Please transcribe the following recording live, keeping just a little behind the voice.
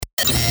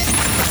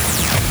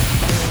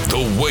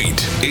The wait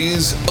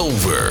is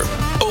over.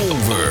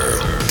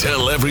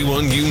 Tell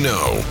everyone you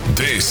know.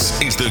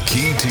 This is the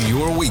key to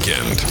your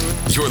weekend.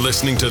 You're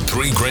listening to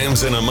 3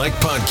 Grams and a Mic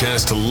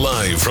podcast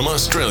live from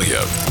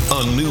Australia.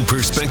 A new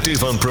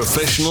perspective on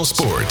professional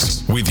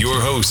sports with your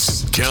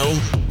hosts, Kel,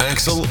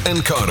 Axel,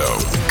 and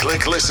Cotto.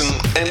 Click, listen,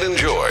 and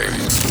enjoy.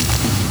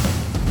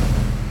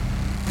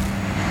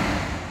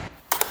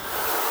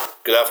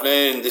 Good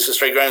afternoon, this is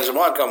 3 Grams and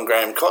a Mic. I'm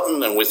Graham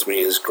Cotton, and with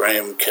me is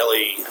Graham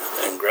Kelly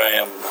and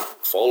Graham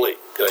Foley.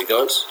 G'day,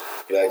 guys.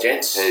 G'day,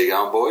 gents. How you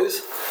going,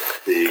 boys?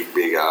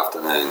 Big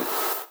afternoon.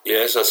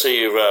 Yes, I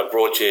see you've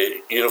brought your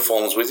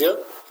uniforms with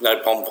you. No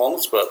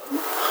pom-poms, but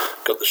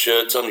got the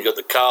shirts on. You've got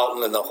the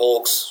Carlton and the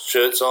Hawks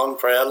shirts on,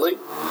 proudly.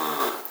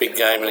 Big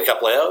game in a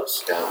couple of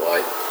hours. Can't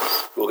wait.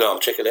 We'll go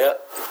and check it out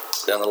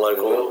down the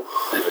local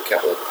Have a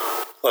couple of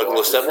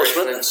local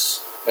establishment.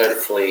 refreshments.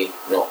 Hopefully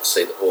not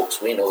see the Hawks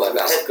win, although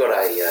they have got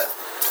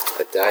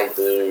a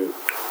debut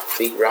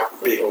big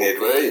ruckman. Big Ned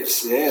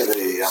Reeves, yeah,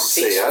 the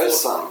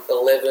CEO's son.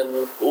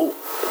 11,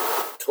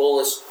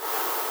 tallest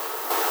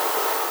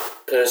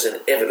person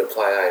ever to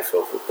play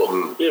AFL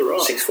football. Yeah, right.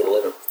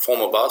 6'11".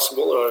 Former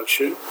basketballer, I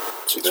assume.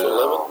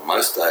 6'11".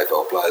 Most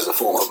AFL players are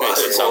former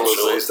basketballers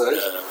these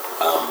days.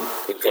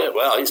 Yeah,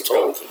 wow, he's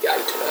tall. Kick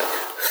 8 today.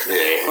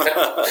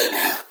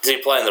 Yeah. Is he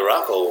playing the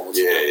ruck or?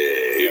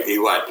 Yeah, he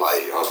won't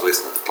play. I was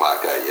listening to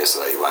Clarko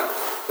yesterday. He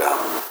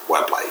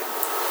won't play.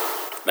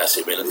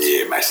 Massive minutes.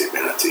 Yeah, massive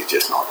minutes. He's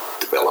just not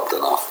developed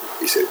enough.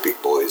 He said big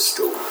boys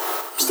still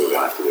going to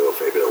have to do a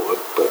fair bit of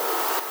work. But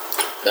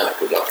No,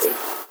 good luck to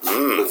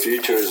him. the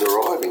future is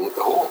arriving at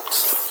the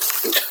Hawks.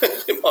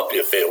 It might be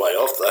a fair way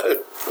off,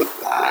 though.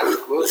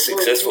 No, A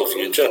successful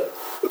future.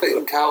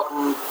 Beating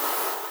Carlton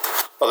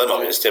Well, that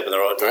might be a step in the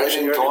right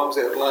direction. 18 times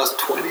out of the last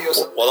 20 or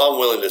something. Well, I'm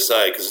willing to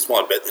say, because it's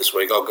my bet this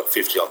week, I've got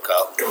 50 on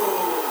Carlton.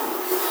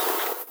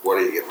 What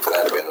are you getting for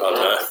that? About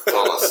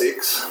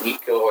 $1.06? You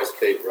can always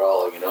keep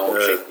rolling, check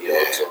the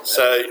odds on that.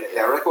 So,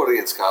 Our record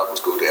against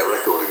Carlton's good. Our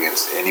record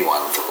against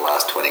anyone for the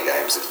last 20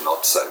 games is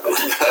not so good.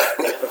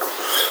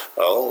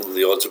 well,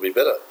 the odds will be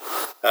better.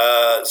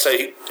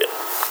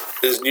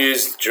 There's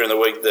news during the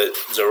week that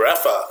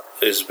Zarafa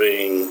is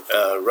being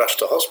rushed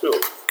to hospital,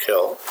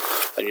 Kel,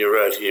 and you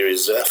wrote here,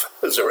 is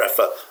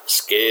Zarafa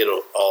scared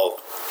of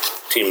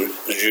Tim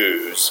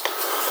Zhu's,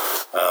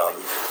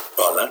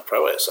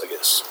 prowess, I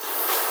guess.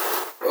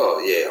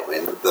 Oh, yeah. I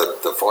mean,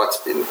 the fight's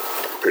been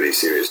pretty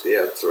serious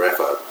now.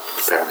 Zarafa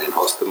apparently in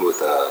hospital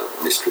with a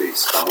mystery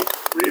stomach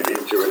rib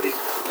injury.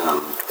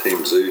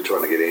 Team Zhu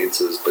trying to get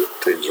answers, but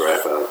Team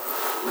Zarafa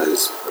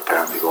has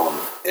apparently gone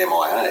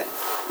MIA.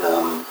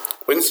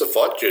 When's the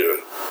fight due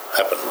to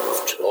happen?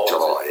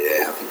 July,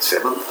 yeah, I think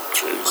 7th,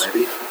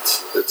 maybe.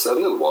 It's a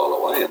little while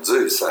away, and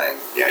Zhu's saying,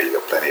 you've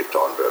got plenty of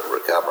time to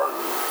recover.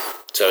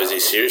 So is he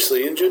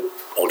seriously injured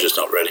or just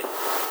not ready?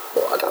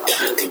 Well, I don't know.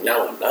 I think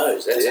no one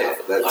knows. That's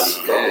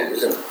the problem,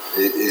 isn't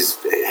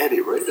it? How do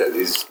you read that?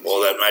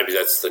 Maybe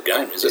that's the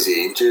game, is it? Is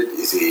he injured?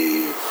 Is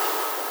he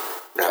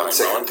having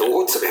second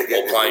thoughts about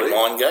getting or playing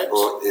mind games?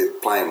 Or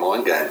playing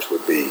mind games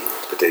would be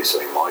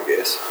potentially my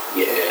guess.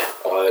 Yeah,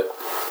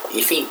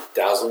 if he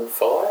doesn't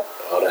fight,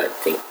 I don't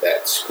think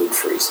that's good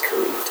for his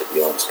career, to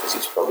be honest, because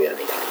he's probably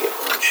only going to get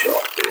one shot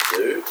or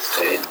two,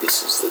 and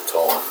this is the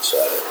time. So,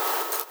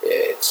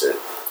 yeah, it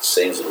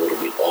seems a little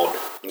bit odd.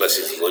 Unless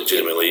he's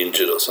legitimately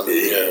injured or something.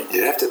 Yeah.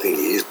 You'd have to think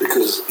he is,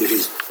 because if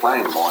he's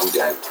playing mind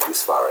games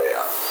this far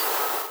out,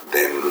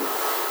 then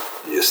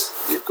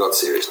you've got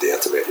serious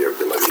doubts about your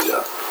ability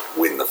to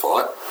win the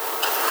fight.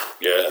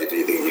 Yeah. If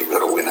you think you've got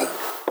to win it.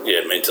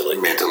 Yeah, mentally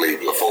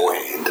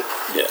beforehand.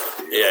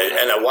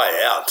 Yeah, and a way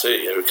out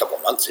too. A couple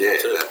of months. Yeah,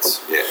 too.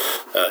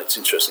 It's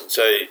interesting.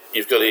 So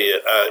you've got here.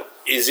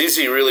 Is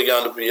Izzy really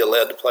going to be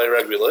allowed to play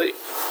rugby league?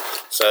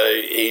 So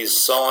he's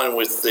signed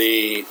with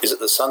is it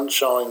the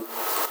Sunshine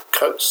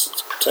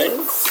Coast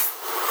team?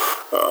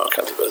 I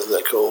can't think what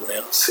they're called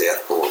now.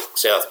 Southport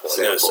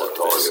Tigers,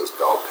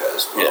 Gold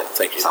Coast. Well,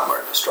 thank you. Somewhere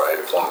in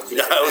Australia.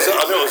 No, I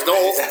thought it was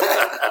North.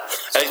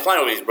 And he's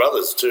playing with his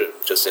brothers too,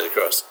 just set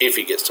across, if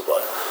he gets to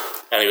play.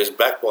 And he was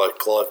backed by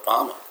Clive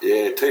Palmer.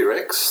 Yeah,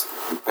 T-Rex,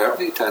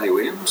 apparently, Tony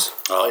Williams.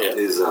 Oh, yeah.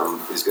 Is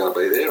going to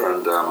be there,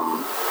 and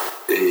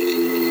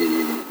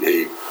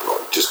he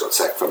just got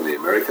sacked from the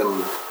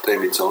American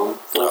team he'd signed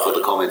for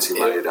the comments he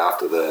made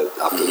after the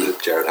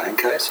Jared Hayne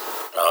case.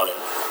 Oh,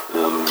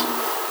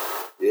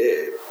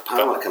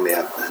 Palmer came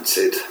out and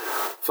said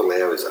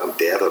Folau is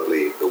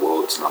undoubtedly the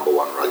world's #1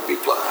 rugby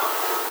player.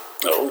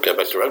 Oh, we'll go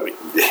back to rugby.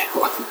 Yeah,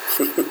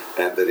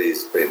 and that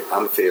he's been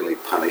unfairly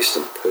punished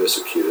and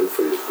persecuted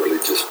for his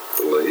religious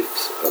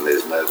beliefs, and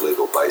there's no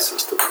legal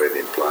basis to prevent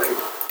him playing.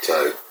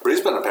 So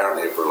Brisbane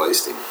apparently have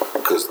released him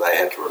because they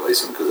had to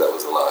release him because that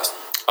was the last.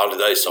 Oh, did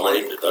they sign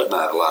him? Did they?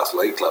 No, the last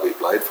league club he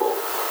played for.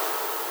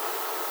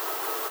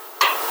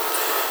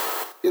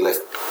 He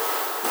left.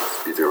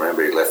 If you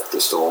remember, he left the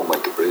Storm,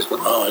 went to Brisbane.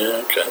 Oh,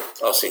 yeah, okay.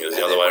 I was thinking it was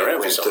the other way around.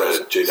 Went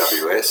to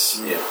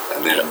GWS,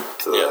 and then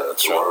to the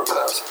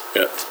Waratahs.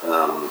 Yeah.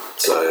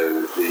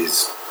 So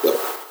he's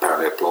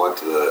apparently applied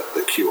to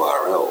the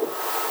QRL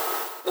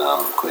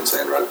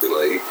Queensland Rugby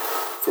League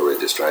for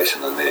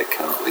registration, and they're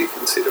currently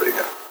considering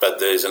it. But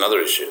there's another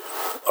issue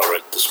I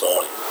read this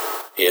morning.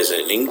 He has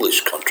an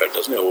English contract,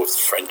 doesn't he, or with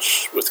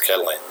French, with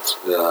Catalans?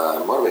 Might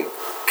have been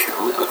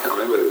Catalan, I can't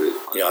remember.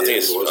 Yeah, I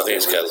think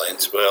it's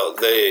Catalans. Well,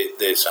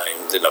 they're saying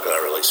they're not going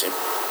to release him.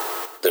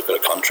 They've got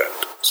a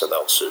contract, so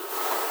they'll sue.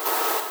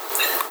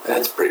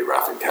 That's pretty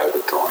rough in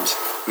COVID times.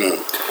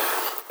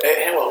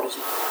 How old is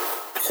he?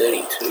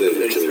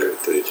 32.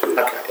 32.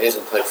 Okay, he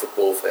hasn't played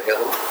football for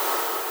how long?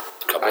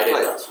 Couple of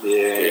months.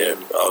 Yeah,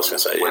 I was going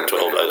to say 12, 18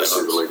 the months.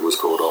 Super League was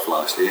called off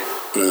last year.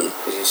 Is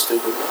he still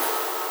good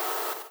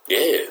enough?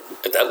 Yeah,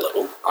 at that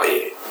level. Oh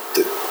yeah,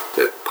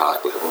 the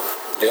park level.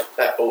 Yeah.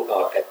 At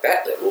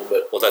that level,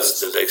 but... Well, that's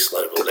the next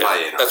level. To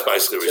play That's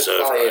basically to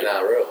reserve. play Right?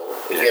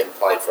 NRL, if you haven't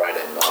played for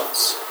 18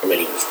 months, I mean,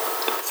 he's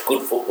a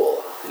good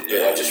footballer.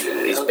 Yeah,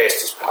 His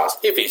best is past.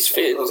 If he's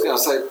fit. I was going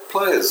to say,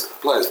 players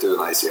do an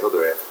ACL,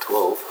 they're out for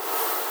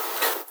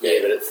 12. Yeah,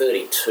 but at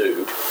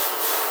 32,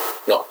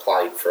 not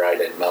played for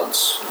 18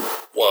 months,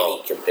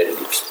 any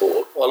competitive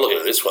sport. Well, look at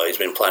it this way. He's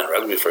been playing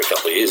rugby for a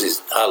couple of years.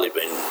 He's hardly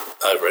been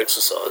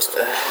over-exercised.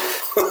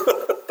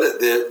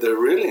 The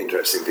really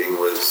interesting thing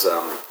was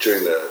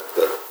during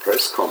the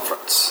press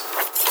conference,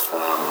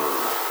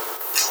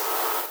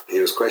 he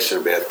was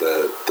questioned about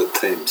the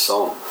team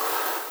song,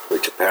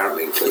 which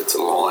apparently includes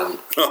a line,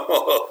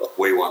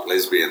 "We want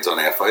lesbians on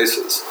our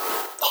faces."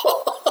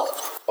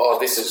 Oh,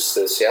 this is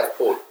the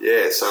Southport.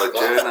 Yeah, so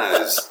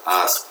journos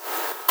asked,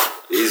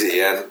 is he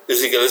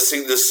going to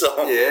sing the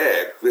song?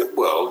 Yeah,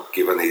 well,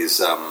 given his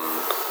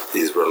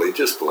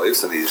religious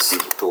beliefs and his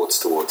thoughts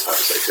towards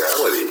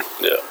homosexuality,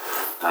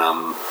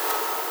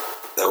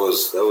 that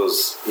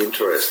was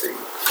interesting.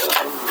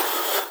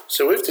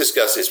 So we've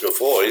discussed this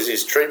before. Is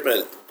his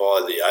treatment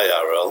by the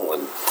ARL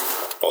and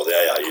the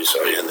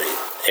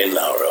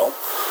NRL,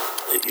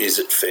 is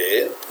it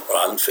fair or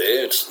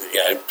unfair? It's,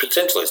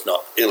 potentially it's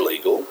not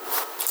illegal.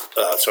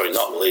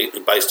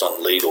 Based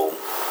on legal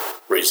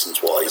reasons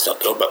why he's not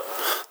doing it. But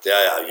the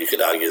AR, you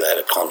could argue they had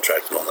a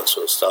contract and all that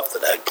sort of stuff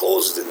that had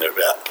clauses in there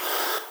about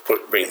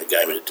bringing the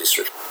game into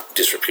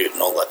disrepute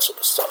and all that sort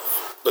of stuff.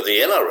 But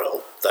the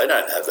NRL, they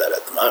don't have that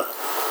at the moment.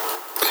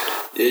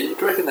 Yeah,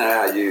 you'd reckon the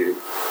ARU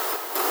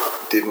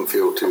didn't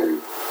feel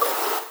too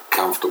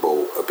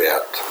comfortable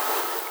about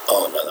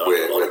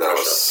where they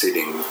were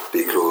sitting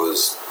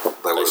because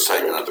they would have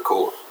taken it to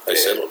court. They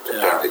settled,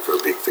 apparently for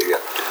a big figure.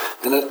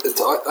 And I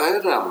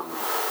heard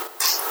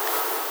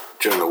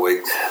during the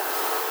week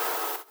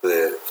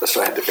the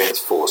Australian Defence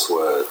Force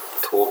were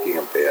talking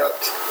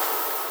about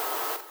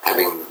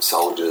having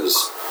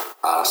soldiers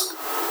ask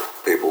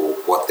people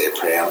what their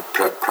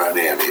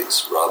pronoun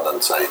is rather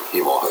than saying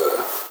him or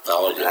her.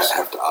 Oh, yes.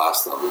 Have to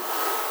ask them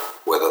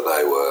whether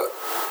they were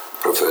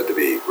preferred to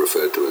be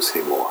referred to as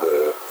him or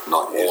her,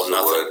 not use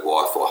the word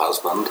wife or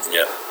husband,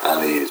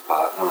 only use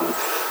partner. And,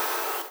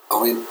 I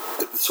mean,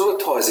 it sort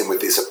of ties in with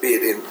this a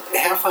bit. And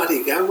how far do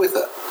you go with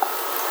it?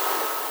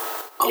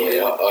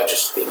 I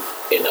just think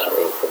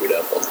NRL probably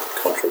don't want the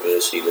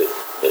controversy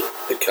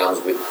that comes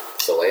with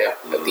Salau.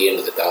 At the end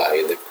of the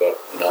day, they've got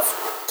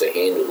enough to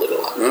handle, let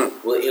alone...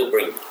 Well, he'll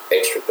bring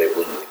extra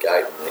people into the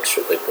gate and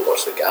extra people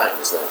watch the game.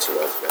 There's no two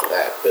ways about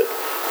that. But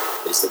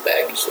there's the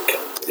baggage that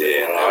comes with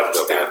it. I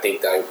just don't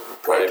think they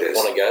want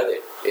to go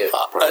there. Yeah.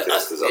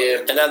 Protesters up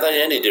there. And are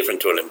they any different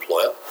to an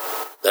employer?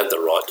 They have the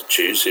right to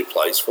choose who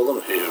plays for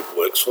them, who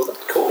works for them.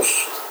 Of course.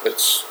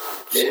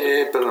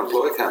 Yeah, but an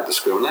employer can't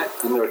discriminate.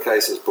 And there are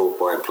cases brought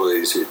by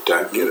employees who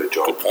don't get a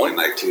job when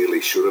they clearly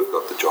should have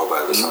got the job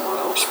over someone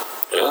else.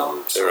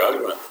 Their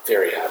argument.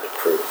 Very hard to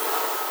prove.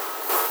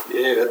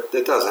 Yeah,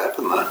 that does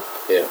happen though.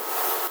 Yeah.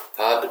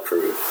 Hard to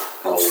prove,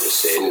 I would have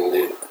said. I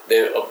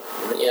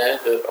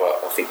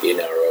think the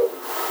NRL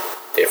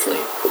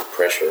definitely put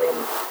pressure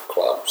on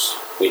clubs,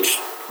 which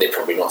they're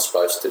probably not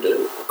supposed to do.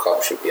 The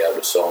club should be able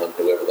to sign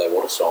whoever they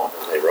want to sign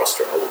on their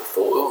roster, I would have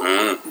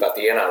thought. But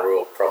the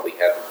NRL probably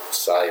have a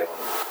say on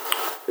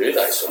who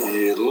they sign.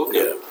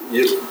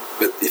 Yeah,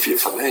 but if you're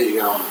from there,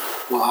 you're going,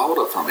 well, hold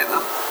it for a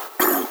minute.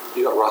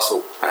 You got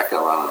Russell Packer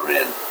running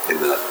around in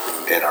the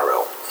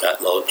NRL.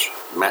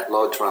 Matt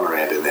Lodge running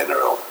around in the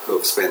NRL.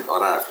 Who've spent, I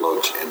don't know if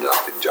Lodge ended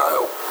up in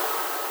jail.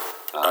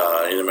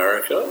 In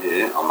America?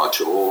 Yeah, I'm not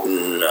sure.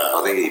 No.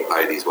 I think he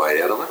paid his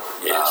way out of it.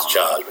 Yeah, he's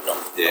charged, but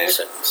not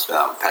sentenced.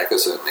 Packer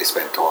certainly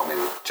spent time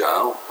in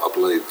jail. I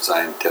believe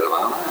Zane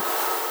Tedavano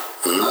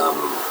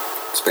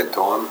spent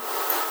time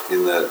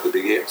in the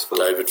big house.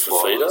 David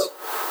Fafita?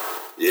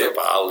 Yep.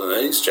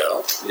 Balinese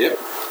jail. Yep.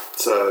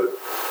 So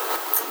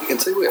you can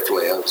see where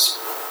Flowers...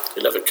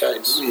 He'll have a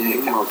case.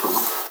 Yeah, come on from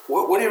him.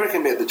 What do you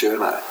reckon about the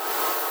journo?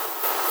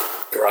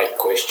 Great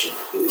question.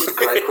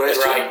 Great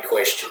question. Great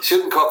question.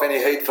 Shouldn't cop any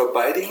heat for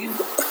baiting him?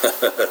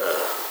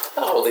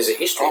 Well, there's a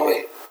history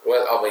there.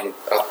 Well,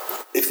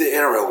 if the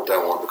NRL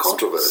don't want the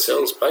controversy,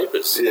 sells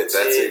papers. Yeah,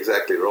 that's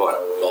exactly right.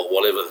 Or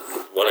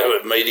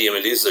whatever medium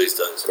it is these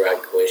days.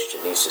 Great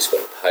question. He's just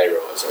got a pay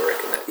rise, I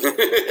reckon.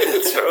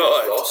 That's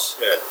right. Boss.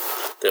 Yeah,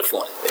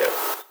 definitely. Yeah.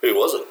 Who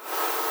was it?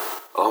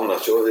 I'm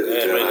not sure who the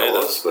journo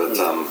was, but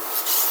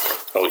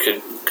Or we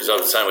could, because I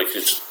was saying we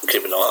could just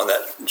keep an eye on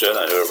that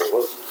journo, whoever it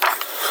was.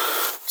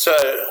 So,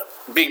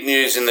 big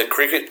news in the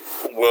cricket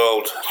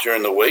world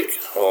during the week,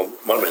 or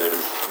might have been even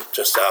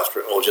just after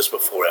it, or just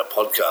before our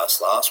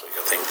podcast last week,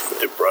 I think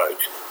it broke.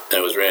 And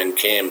it was around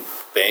Cam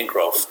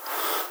Bancroft,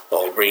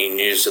 bringing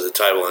news to the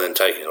table and then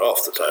taking it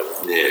off the table.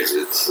 Yes,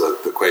 it's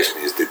the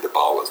question is, did the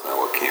bowlers know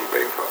what Cam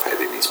Bancroft had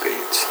in his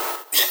pants?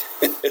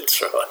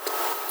 That's right.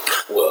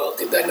 Well,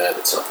 did they know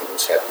that something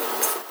was happening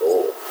with the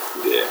ball?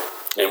 Yeah.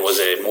 And was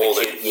there more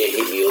than... Yeah,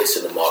 you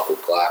listened to Michael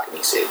Clark and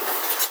he said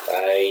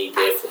they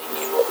definitely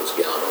knew what was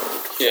going on.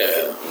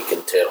 Yeah. You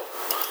can tell.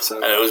 So,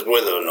 And it was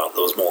whether or not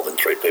there was more than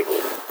 3 people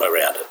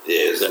around it.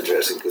 yeah, it was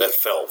interesting. That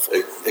fell for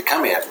it. It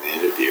came out in the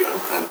interview,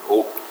 and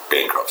all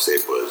Bancroft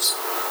said was,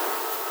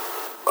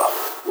 well,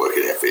 work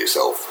it out for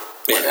yourself.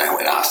 When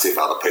asked if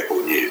other people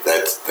knew,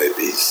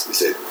 he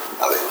said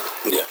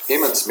nothing. Yeah.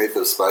 Him and Smith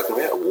have spoken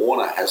about it.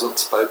 Warner hasn't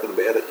spoken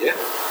about it yet.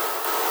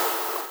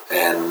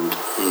 And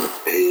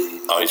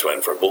he's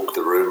waiting for a book.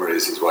 the rumour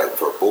is he's waiting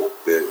for a book.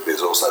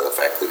 There's also the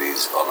fact that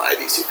he's on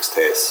 86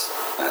 tests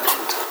and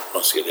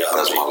Wants to get the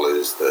doesn't army. want to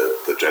lose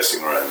the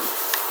dressing room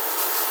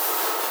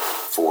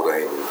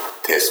 14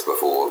 tests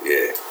before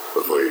he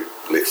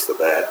lifts the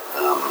bat.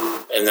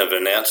 And they've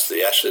announced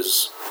the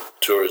Ashes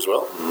tour as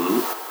well.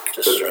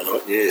 Just during the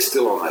week. Yeah,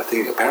 still on that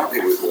thing. Apparently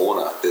with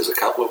Warner, there's a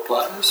couple of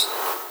players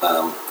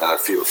and a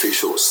few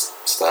officials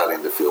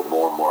starting to feel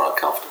more and more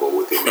uncomfortable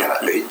with the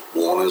amount of heat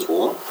Warner's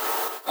worn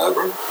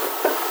over him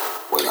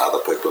when other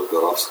people have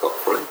got off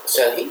scot-free.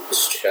 So he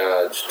was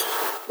charged,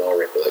 my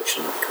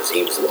recollection, because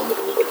he was the one that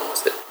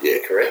organised it. Yeah.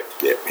 Correct?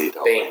 Yeah, he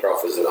told me.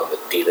 Bancroft was the one that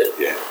did it.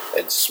 Yeah.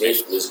 And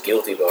Smith was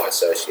guilty by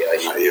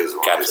association. No, he was the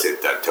one who Captain. said,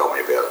 don't tell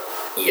me about it.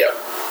 Yeah.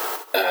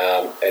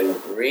 And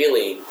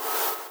really,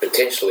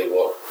 potentially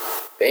what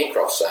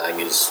Bancroft's saying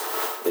is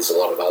there's a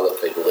lot of other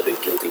people that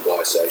are guilty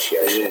by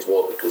association as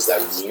well because they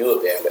knew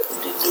about it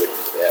and didn't do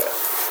anything about it.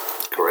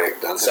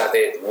 Correct, don't So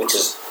they? which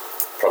is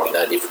probably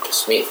no different to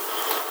Smith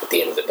at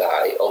the end of the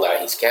day, although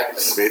he's captain.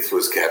 Smith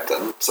was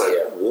captain. So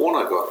Yeah.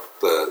 Warner got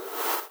the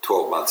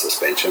 12-month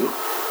suspension,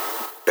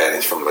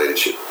 banished from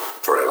leadership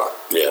forever.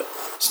 Yeah.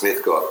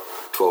 Smith got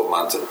 12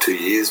 months and 2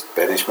 years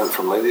banishment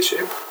from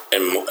leadership.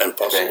 And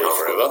possibly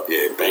forever.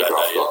 Yeah, We don't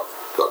Bancroft know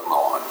got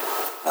 9.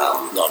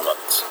 yet. 9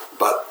 months.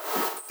 But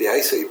the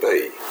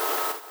ACB,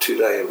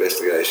 2-day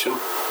investigation,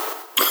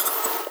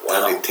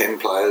 only 10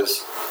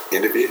 players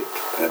interviewed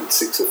and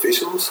 6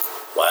 officials,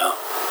 Wow.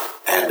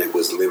 and it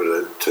was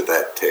limited to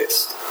that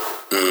test.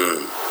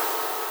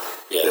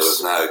 Yes. There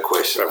was no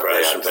question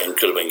Preparation about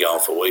could have been going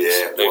for weeks.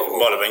 Yeah, It well,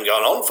 might have been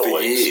going on for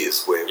weeks.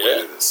 years. Where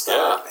did it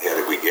start? How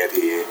did we get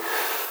here?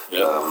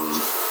 Yeah.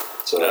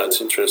 So No, it's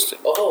interesting.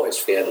 I've always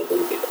found it a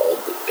little bit odd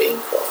that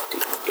Bancroft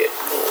didn't get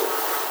more.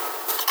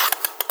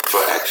 for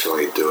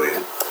actually doing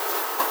it. I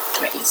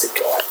mean, he's a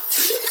guy.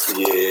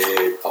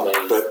 Yeah, I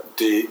mean- but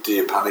do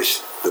you punish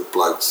the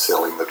bloke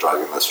selling the drug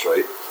in the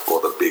street or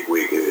the big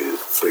wig who's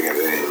bringing it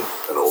in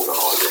and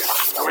organising it?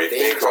 I mean,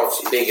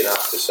 Bancroft's big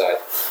enough to say,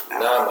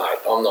 no, mate,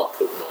 I'm not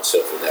putting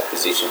myself in that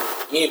position.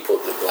 You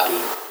put the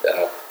bloody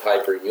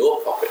paper in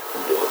your pocket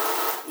and do it.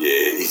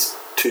 Yeah, he's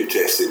 2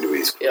 tests into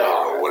his career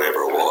or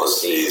whatever it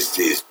was. He's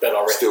But I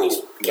reckon still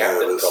his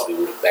captain nervous. probably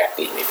would have backed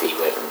him if he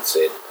went and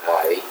said,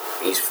 hey,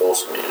 he's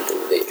forcing me to do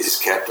His this.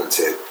 captain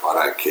said, I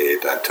don't care,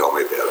 don't tell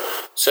me about it.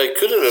 So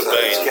could it have So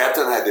his been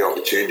captain had the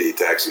opportunity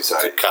to actually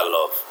say, cut it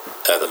off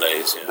at the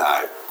knees? Yeah.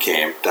 no,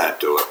 Cam, don't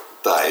do it.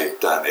 Dave,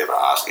 don't ever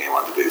ask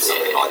anyone to do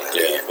something like that.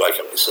 Yeah, wake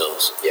up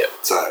yourselves. Yeah.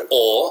 So,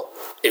 Or,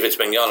 if it's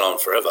been going on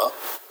forever,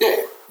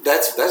 yeah,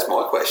 that's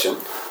my question.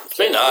 it's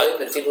been hard.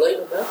 Did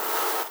Lehman, no?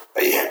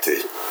 He had to.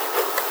 Yeah.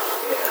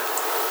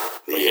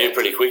 He knew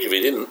pretty quick if he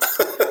didn't.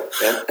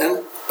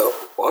 And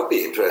I'd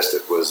be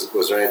interested, was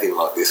there anything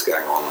like this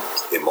going on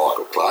in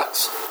Michael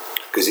Clark's?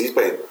 Because he's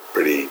been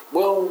pretty,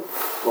 well,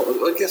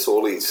 I guess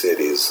all he said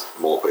is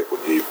more people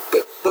knew.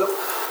 But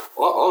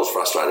I was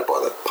frustrated by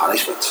the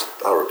punishments.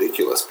 They were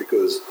ridiculous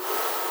because,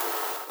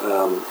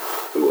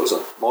 who was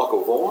it?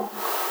 Michael Vaughan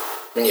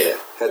Yeah.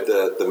 had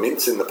the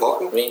mints in the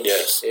pocket.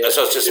 Yes, Yeah. that's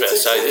what I was just about to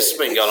say. This has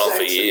been going on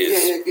for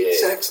years, Yeah,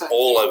 exact same.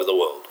 all over the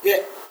world. Yeah.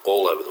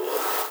 All over the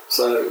world.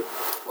 So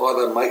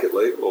either make it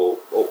legal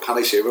or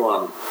punish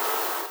everyone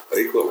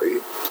equally.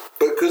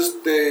 Because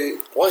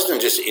Why isn't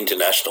it just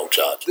international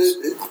charges?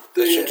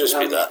 There should just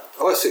be that.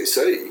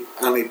 ICC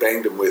only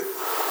banged him with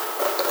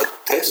a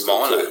test. or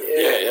Minor. two.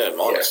 Yeah,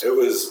 minus. It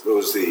was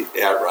the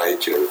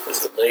outrage of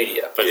It's the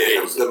media. But yeah,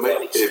 it was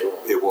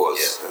it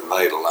was, and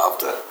they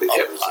loved it.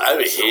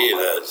 Over here,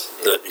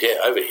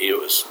 over here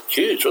it was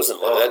huge,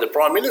 wasn't it? They had the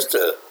Prime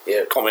Minister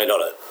comment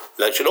on it.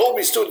 They should all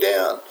be stood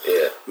down.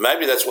 Yeah.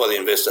 Maybe that's why the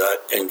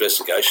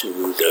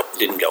investigation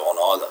didn't go on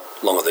either.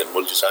 Longer than,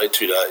 what did you say,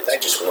 2 days? They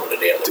just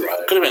wanted it down the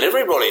road. Could have been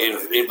everybody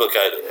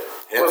implicated.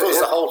 Yeah. Well, if it was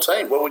Yeah. the whole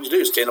team, what would you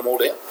do? Stand them all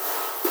down?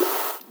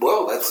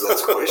 Well, that's a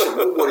question.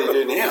 What do you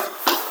do now?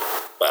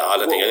 Well, I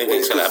don't think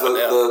anything's going to happen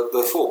now.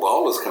 The 4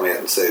 bowlers come out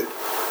and said,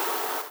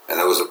 and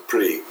it was a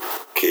pretty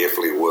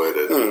carefully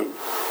worded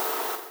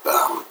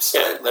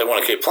Yeah, they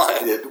want to keep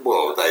playing. Yeah,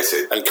 well, they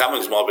said... And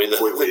Cummins might be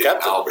the we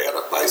captain. know about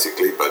it,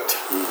 basically, but...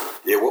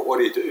 Yeah, what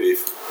do you do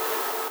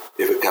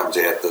if it comes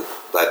out that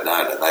they'd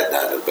known it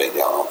had been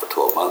going on for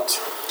 12 months?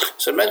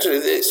 So imagine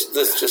this.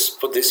 Let's just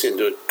put this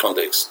into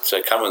context.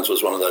 So Cummins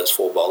was one of those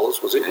 4 bowlers,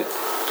 was he? Yeah.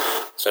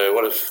 So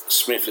what if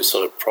Smith is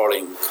sort of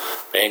prodding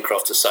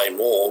Bancroft to say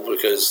more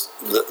because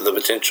the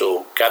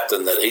potential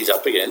captain that he's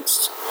up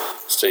against,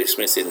 Steve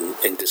Smith,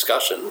 in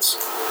discussions,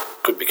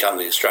 could become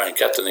the Australian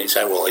captain. And he's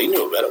saying, well, he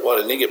knew about it. Why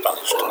didn't he get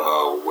punished?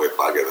 Oh, we're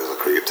buggered as a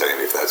cricket team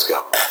if that's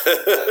going on.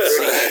 Pretty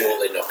sure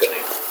they're not going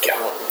to go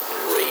and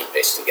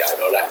reinvestigate.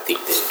 I don't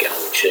think they're going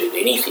to achieve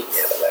anything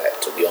out of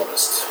that, to be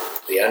honest.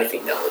 The only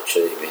thing they'll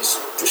achieve is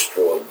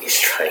destroying the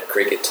Australian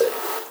cricket team.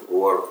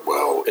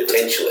 Well,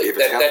 potentially.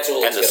 That's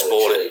all and it's the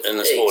going sport, to achieve. and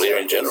the sport here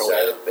in general.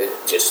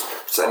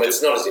 So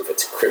it's not as if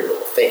it's a criminal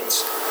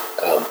offence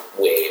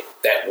where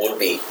that would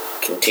be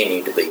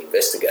continued to be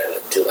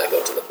investigated until they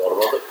got to the bottom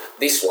of it.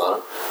 This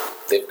one,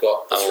 they've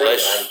got the 3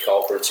 main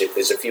culprits. If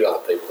there's a few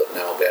other people that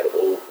know about it,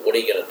 well, what are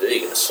you going to do?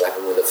 You're going to slap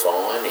them with a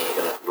fine?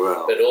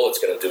 But all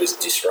it's going to do is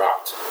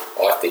disrupt,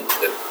 I think,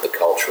 the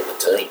culture of the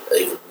team,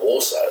 even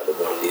more so than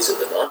what it is at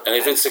the moment. And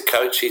if it's the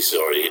coach, he's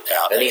already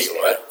out. And he's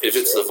anyway. out. If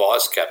it's the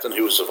vice captain,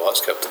 who was the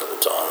vice captain at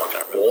the time? I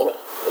can't remember. Warner,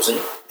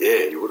 wasn't he?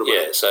 Yeah, you would have.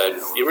 Yeah, so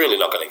you're really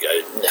not going to go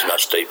too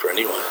much deeper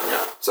anyway.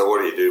 No. So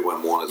what do you do when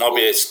Warner's Might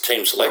be a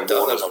team selector.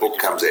 When Warner's book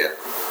comes out?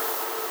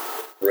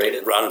 Read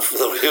it. Run for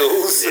the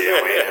hills.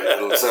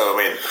 Yeah, so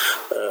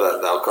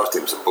they'll cost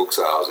him some book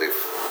sales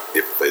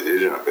if they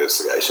did an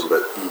investigation,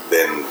 but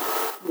then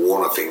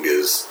Warner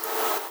fingers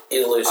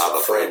He'll lose some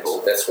other friends.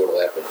 people. That's what'll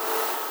happen.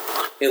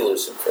 He'll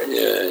lose some friends.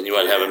 Yeah, and you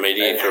won't have a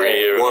media And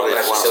career. what and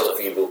if all that. sell a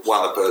few books?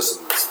 one of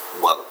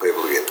the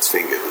people who gets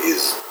fingered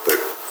is the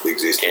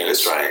existing Cairns.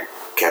 Australian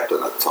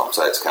captain at the time,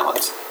 so it's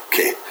Cummins.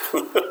 Okay.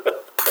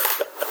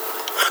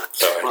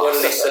 Sorry. What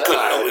did he say?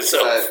 Couldn't help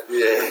myself.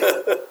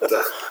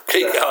 Yeah.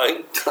 Keep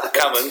going.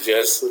 Cummins,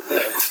 yes.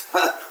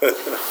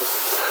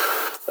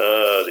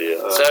 Oh dear.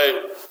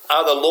 So,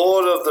 are the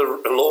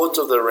Lords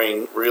of the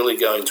Ring really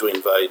going to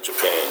invade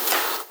Japan,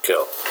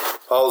 Kel?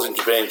 Polls in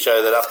Japan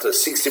show that up to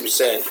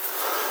 60%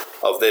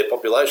 of their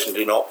population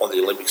do not want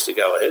the Olympics to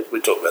go ahead. We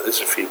talked about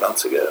this a few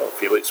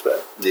weeks back.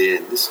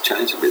 Yeah, this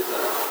changed a bit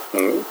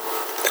though.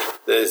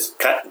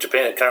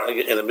 Japan are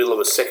currently in the middle of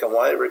a second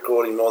wave,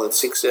 recording more than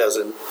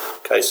 6,000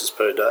 cases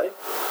per day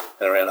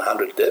and around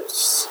 100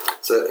 deaths.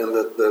 So, and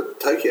the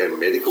Tokyo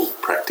Medical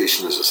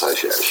Practitioners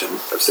Association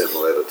have sent a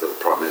letter to the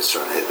Prime Minister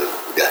and head of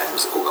the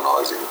Games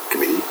Organising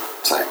Committee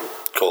saying,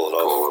 Call it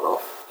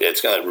off. Yeah,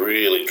 it's going to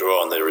really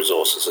draw on their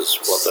resources, is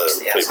what the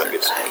feedback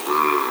is.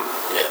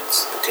 Yeah,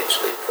 it's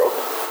potentially a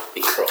problem.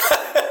 Big problem,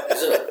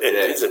 isn't it?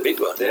 It is a big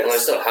one. Well,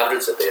 it's not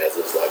hundreds of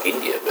thousands like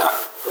India, but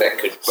that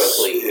could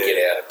quickly get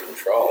out of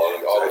control.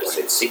 I would have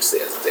said 6,000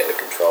 out of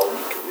control, and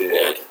you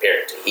can compare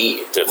it to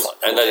here. Definitely.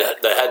 And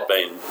they had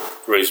been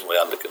reasonably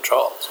under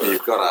control. So.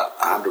 You've got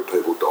 100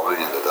 people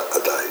dying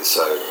a day,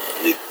 so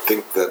you'd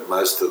think that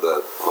most of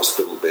the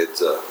hospital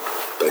beds are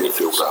being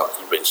filled up.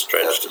 You've been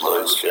stretched at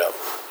least, yeah.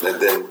 And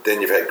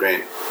then you've had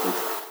Grant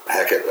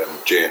Hackett and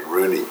Jan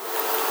Rooney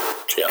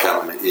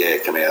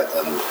come out,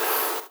 and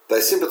they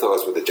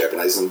sympathised with the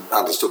Japanese and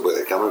understood where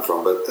they're coming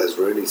from. But as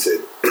Rooney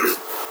said,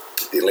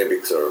 the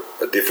Olympics are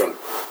different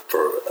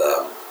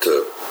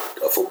to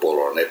a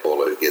footballer or a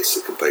netballer who gets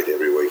to compete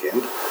every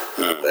weekend.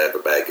 They have a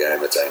bad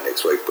game, it's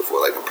next week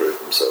before they can prove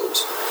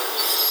themselves.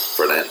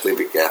 For an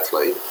Olympic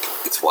athlete,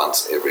 it's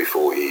once every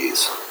 4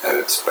 years, and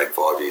it's been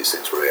 5 years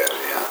since we're out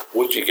here.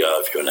 Would you go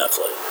if you're an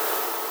athlete?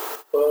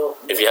 Well,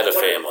 if you had a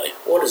family?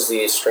 What does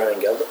the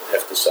Australian government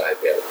have to say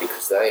about it?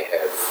 Because they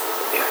have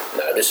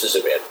notices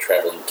about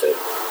travelling to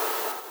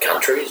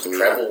countries,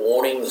 travel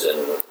warnings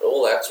and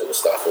all that sort of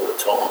stuff all the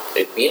time.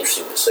 It'd be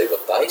interesting to see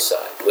what they say,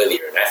 whether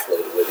you're an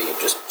athlete or whether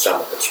you're just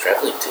someone that's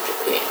travelling to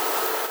Japan.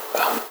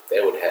 They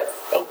would have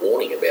a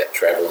warning about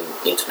travelling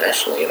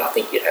internationally, and I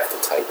think you'd have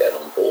to take that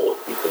on board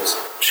because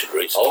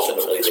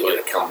ultimately they're going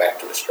to come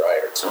back to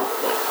Australia at some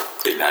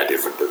point. Be no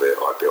different to their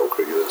IPL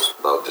cricketers.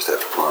 They'll just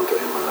have to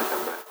quarantine when they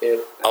come back. Yeah.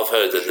 I've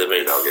heard that they'll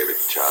get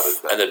chartered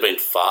back. And they've been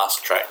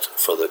fast-tracked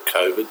for the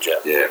COVID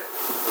jab. Yeah.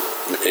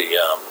 The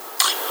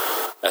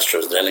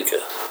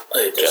AstraZeneca.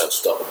 It doesn't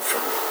stop them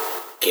from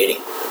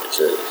getting the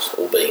disease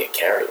or being a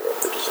carrier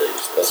of the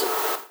disease, does it?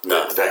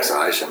 No. The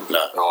vaccination?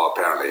 No. Oh,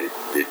 apparently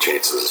the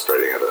chances of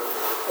spreading it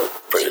are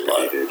pretty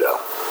low.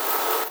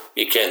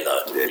 You can,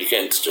 though. Yeah. You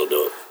can still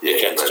do it. Yeah, you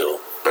can still.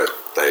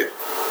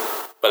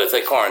 But if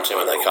they quarantine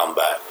when they come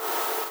back,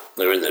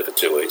 they're in there for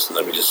 2 weeks and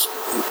they'll be just,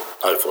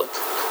 hopefully,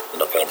 they're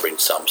not going to bring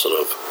some sort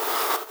of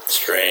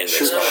strand.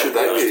 Should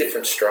they be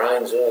different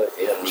strains?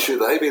 Should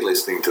they be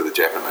listening to the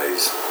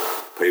Japanese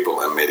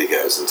people and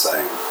medicos and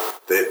saying,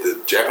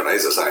 the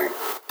Japanese are saying,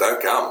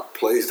 don't come,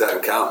 please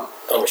don't come.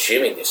 I'm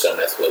assuming there's some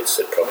athletes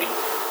that probably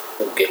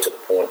will get to the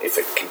point, if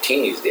it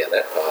continues down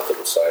that path,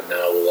 it'll say,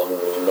 no, well,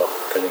 I'm not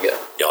going to go.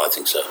 Yeah, I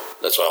think so.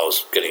 That's what I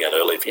was getting at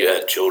earlier. If you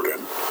had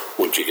children,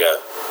 would you go?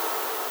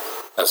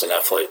 as an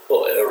athlete.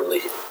 Or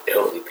elderly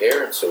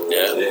parents, or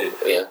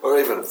Or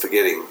even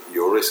forgetting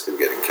your risk of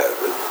getting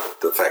COVID,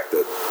 the fact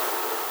that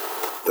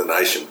the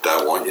nation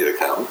don't want you to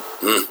come,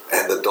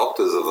 and the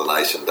doctors of the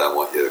nation don't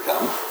want you to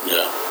come.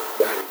 Yeah.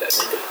 maybe they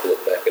need to pull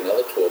it back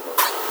another 12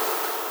 months.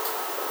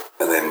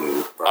 And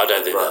then I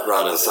don't think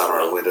run the summer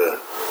and winter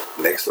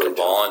next to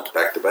combined,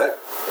 back to back.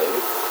 Maybe.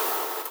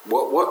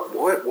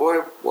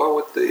 Why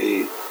would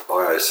the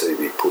IOC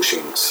be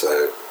pushing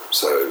so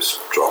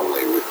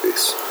strongly with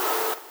this?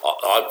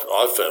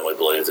 I firmly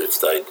believe that if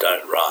they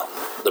don't run,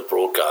 the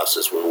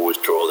broadcasters will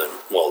withdraw them.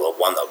 Well,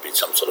 one, there'll be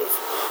some sort of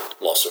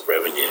loss of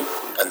revenue,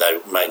 and they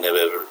may never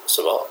ever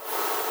survive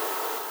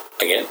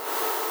again.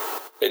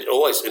 It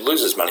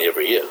loses money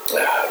every year,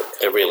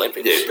 every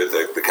Olympics. Yeah, but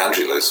the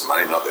country loses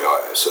money, not the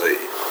IOC.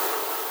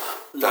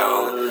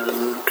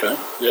 Okay,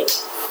 yeah.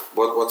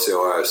 What's the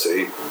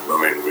IOC? I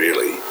mean,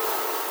 really?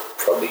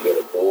 Probably got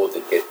a board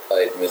that get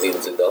paid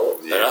millions of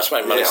dollars. They must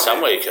make money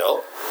somewhere,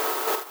 Kel.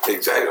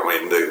 Exactly. I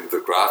mean,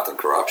 the graft and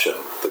corruption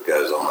that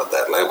goes on at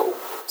that level.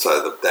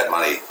 So that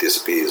money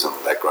disappears and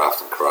that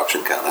graft and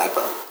corruption can't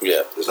happen.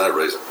 Yeah. There's no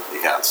reason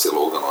you can't still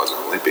organise an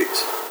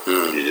Olympics.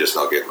 You're just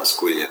not getting $1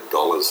 squillion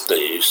That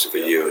used to for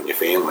you and your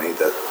family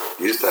that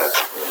used to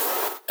happen.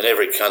 And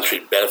every country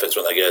benefits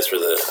when they go through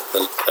the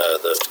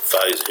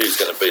phase. Who's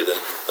going to be the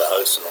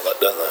host and all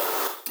that, don't they?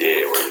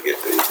 Yeah, where you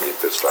get the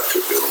infrastructure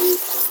built.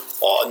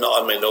 Oh no,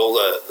 I mean all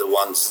the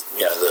ones,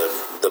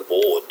 the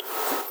board,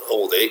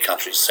 all their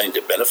countries seem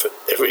to benefit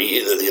every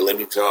year that the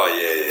Olympics. Oh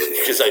yeah.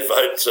 Because they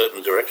vote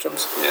certain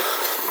directions. Yeah.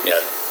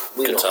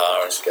 We're not Qatar.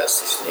 going to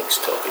discuss this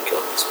next topic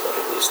on this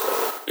podcast.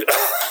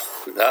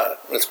 No,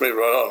 let's move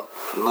right on.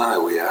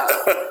 No, we are.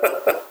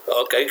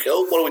 Okay,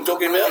 Kel, what are we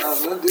talking about?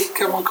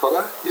 Come on,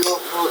 Cotto.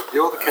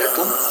 You're the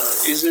captain.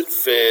 Is it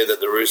fair that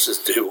the Roosters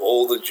do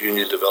all the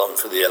junior development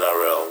for the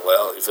NRL?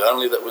 Well, if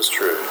only that was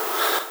true.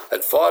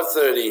 At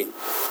 5:30,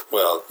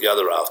 well, the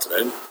other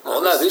afternoon.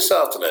 This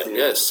afternoon.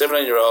 Yes,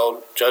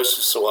 17-year-old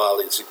Joseph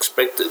Sawali is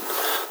expected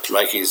to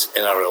make his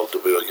NRL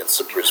debut against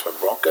the Brisbane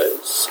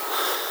Broncos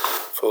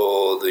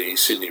for the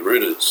Sydney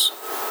Roosters.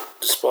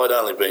 Despite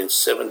only being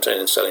 17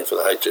 and studying for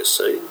the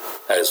HSC,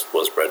 as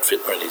was Brad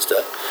Fittler in his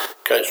day,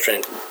 Coach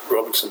Trent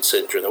Robinson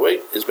said during the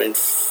week, it's been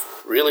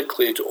really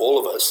clear to all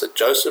of us that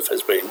Joseph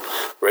has been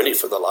ready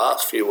for the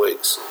last few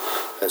weeks.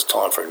 It's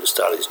time for him to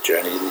start his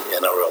journey in the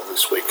NRL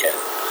this weekend.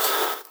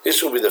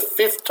 This will be the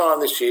 5th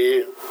time this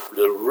year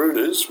the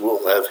Roosters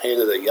will have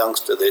handed a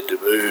youngster their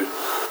debut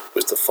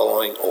with the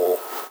following, debuting.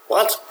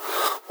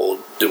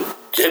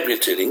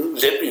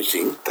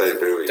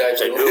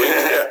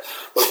 Yeah.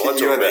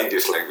 You're in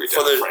English language,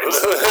 for the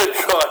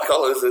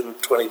Tri-Colours in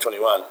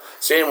 2021.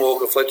 Sam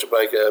Walker, Fletcher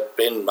Baker,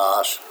 Ben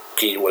Marsh,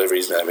 whatever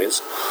his name is.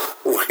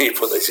 We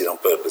put this in on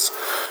purpose.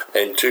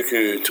 And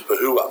Tuku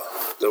Tupahua.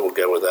 That will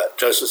go with that.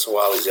 Joseph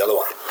Sawali is the other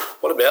one.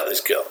 What about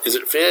this girl? Is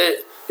it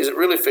fair? Is it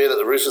really fair that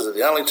the Roosters are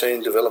the only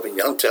team developing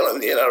young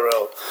talent in the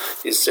NRL?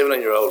 Is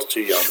 17-year-olds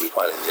too young to be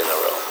playing in the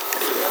NRL?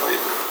 Yeah, I mean,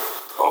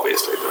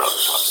 obviously there are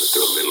other clubs that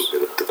do a little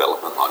bit of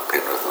development like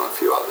Penrith and a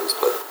few others,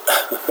 but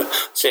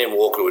Sam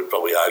Walker would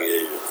probably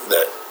argue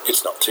that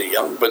it's not too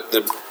young, but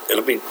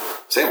it'll be...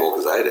 Sam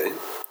Walker's 18.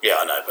 Yeah,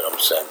 I know, but I'm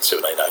saying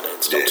 17, 18,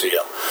 it's not too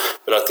young.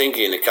 But I think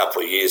in a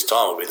couple of years'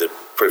 time will be the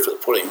proof of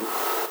the pudding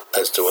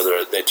as to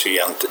whether they're too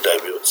young to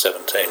debut at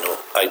 17 or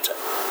 18.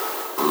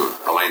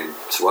 I mean,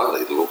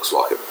 Swaley looks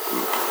like a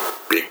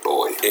big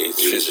boy. He's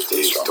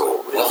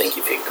tall. I think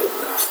if you're good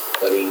enough.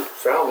 But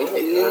throw him in.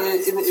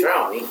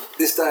 Throw him in.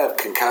 This day of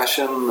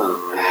concussion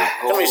and...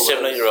 How many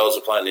 17-year-olds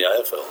are playing in the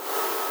AFL?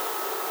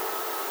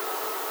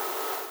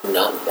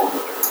 None.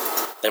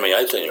 How many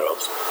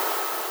 18-year-olds?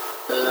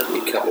 A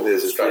couple.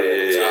 There's a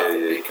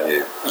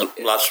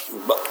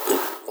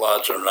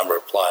larger number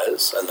of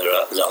players, and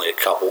there's only a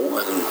couple,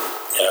 and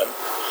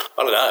I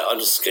don't know. I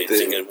just keep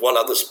thinking, what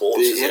other sports?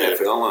 The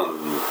NFL and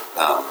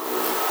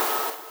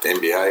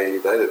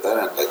NBA, they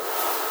don't let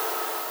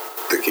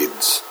the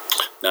kids.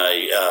 No,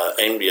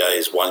 NBA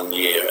is 1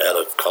 year out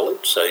of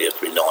college, so you have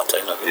to be 19, I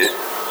guess. Yeah.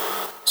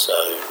 So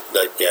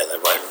they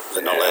won't.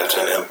 They're not allowed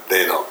to now.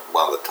 They're not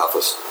one of the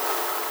toughest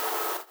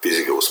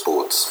physical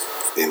sports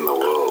in the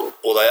world.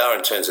 Well, they are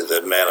in terms of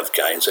the amount of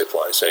games they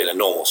play. So in a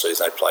normal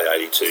season, they play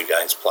 82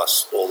 games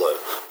plus all the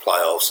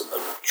playoffs and the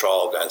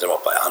trial games. They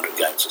might play 100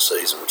 games a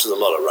season, which is a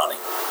lot of running.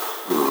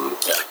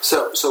 Yeah.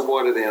 So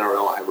why do the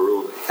NRL have a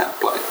rule that you can't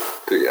play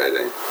till you're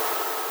 18?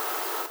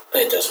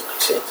 It doesn't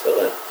make sense. I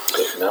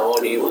have no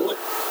idea why.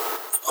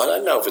 I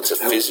don't know if it's a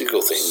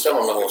physical thing.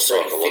 Someone or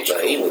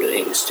psychological. He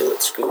was still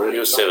at school. He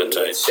was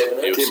 17.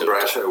 Tim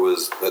Brasher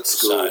was at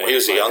school. So he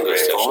was the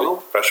youngest, final.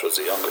 actually. Brasher was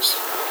the youngest.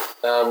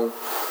 I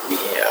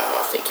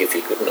think if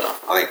you're good enough.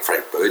 I think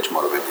Frank Burge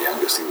might have been the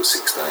youngest. He was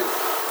 16.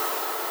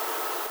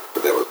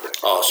 But that was back.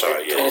 Oh,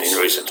 sorry, in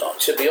recent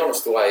times. To be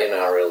honest, the way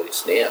NRL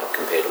is now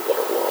compared to what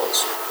it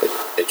was,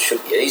 it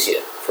should be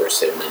easier for a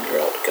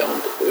 17-year-old to come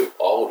and debut.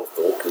 I would have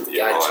thought, because the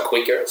game's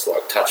quicker. It's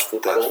like touch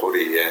football. Touch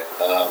footy, yeah.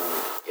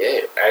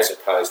 As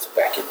opposed to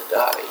back in the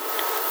day,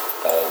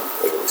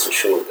 where it was it's a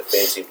short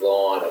defensive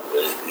line. It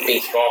was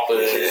big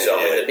boppers.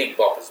 I mean, the big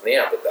boppers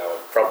now, but they were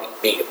probably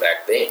bigger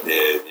back then.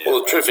 Yeah.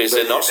 Well, the truth is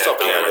they're not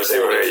stopping Over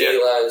 40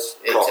 kilos.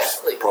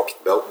 Exactly. Props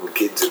belting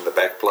kids in the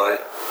back play.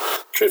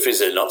 Truth is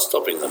they're not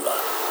stopping them,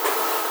 though.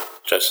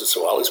 Joseph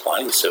Sawali's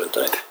playing the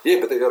 17. Yeah,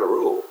 but they got a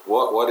rule.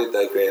 Why did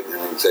they grant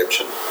an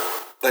exemption?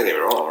 Don't get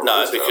me wrong.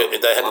 No, because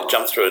they had to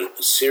jump through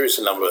a serious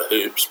number of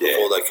hoops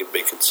before they could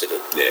be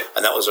considered. Yeah.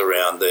 And that was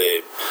around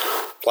their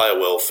player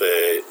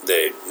welfare,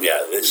 their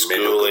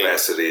schooling,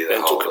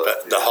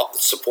 the whole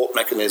support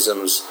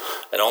mechanisms.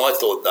 And I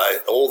thought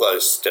all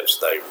those steps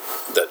that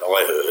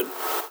I heard,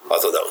 I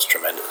thought that was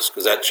tremendous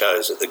because that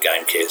shows that the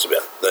game cares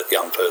about that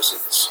young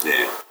person's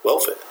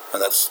welfare.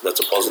 And that's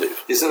a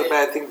positive. Is it a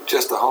bad thing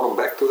just to hold them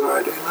back to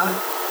their 18,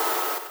 though?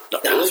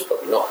 Not No, really. it's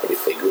probably not, but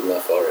if they're good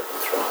enough, I reckon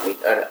throw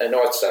them in. And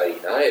I'd say in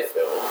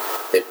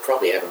AFL, they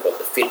probably haven't got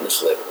the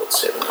fitness level at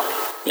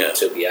 17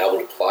 to be able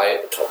to play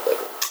at the top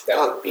level.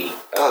 That would be...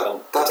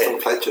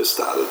 Dustin Fletcher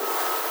started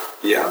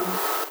young.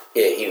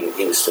 Yeah,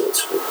 he was still at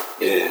school.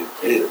 He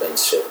would have been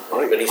 7.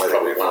 But he's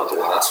probably one of the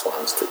last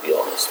ones, to be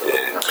honest.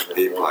 Yeah,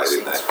 he played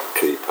in that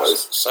key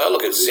post. So I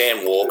look at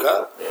Sam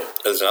Walker.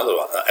 There's another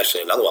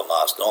one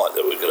last night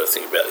that we've got to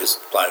think about is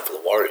playing for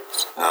the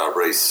Warriors.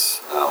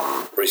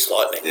 Reece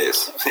Lightning.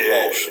 Yes.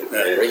 Walsh.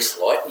 Reece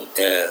Lightning.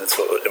 Yeah, that's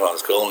what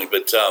everyone's calling him.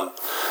 But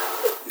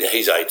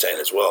he's 18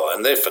 as well,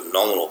 and they're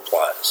phenomenal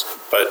players.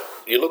 But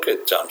you look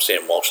at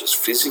Sam Walsh's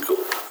physical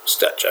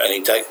stature, and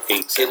he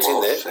gets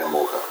in there. Sam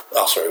Walker.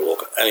 Oh, sorry,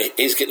 Walker. And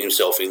he's getting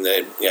himself in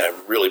there,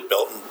 really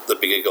belting the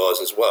bigger guys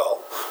as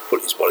well,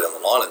 putting his body on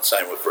the line, and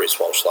same with Reece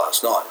Walsh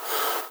last night.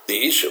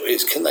 The issue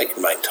is, can they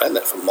maintain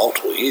that for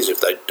multiple years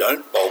if they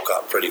don't bulk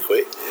up pretty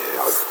quick?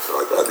 Yeah,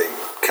 I think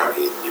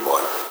coming in, you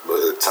might,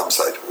 at some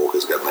stage,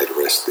 Walker's going to need a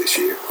rest this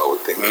year, I would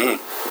think.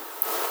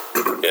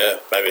 Yeah,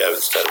 maybe over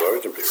the State of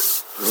Origin period.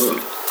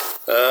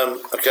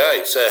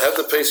 Okay, so have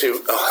the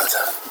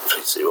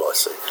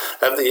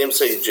have the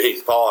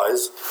MCG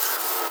pies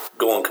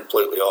gone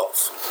completely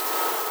off?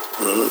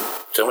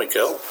 Tell me,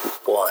 Kel,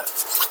 why?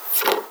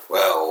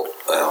 Well,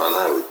 I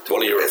know.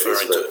 What are you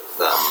referring to?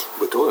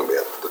 We're talking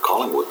about the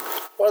Collingwood.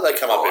 Why do they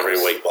come up every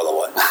week, by the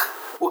way?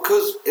 Well,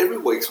 because every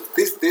week,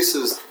 this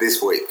is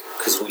this week.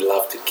 Because we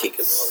love to kick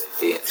them while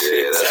they're dancing.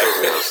 Yeah, that's what I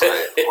was going to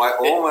say. I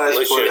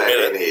almost put that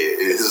admit in here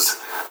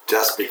is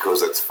just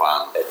because it's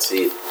fun. That's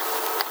it.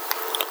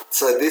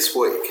 So this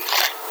week,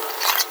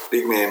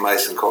 big man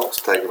Mason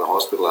Cox taken to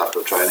hospital after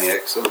a training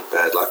accident.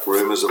 Bad luck.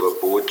 Rumours of a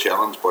board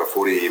challenge by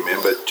 40-year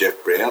member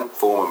Jeff Brown,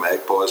 former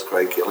Magpies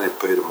Craig Kelly and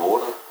Peter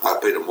Moore.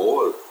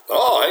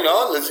 Oh, hang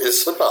on,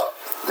 let's slip up.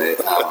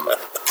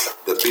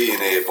 The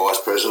billionaire vice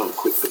president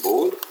quit the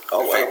board,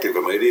 effective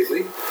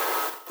immediately.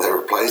 They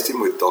replaced him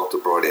with Dr.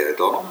 Bridie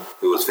O'Donnell,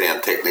 who was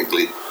found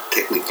technically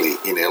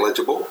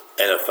ineligible.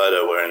 And a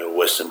photo wearing a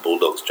Western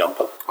Bulldogs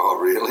jumper. Oh,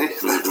 really?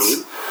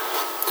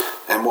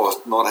 And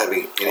whilst not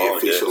having any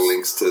official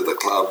links to the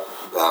club,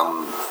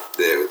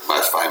 their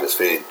most famous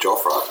fan,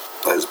 Joffre,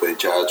 has been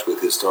charged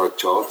with historic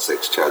child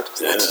sex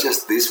charges. Yeah. That's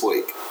just this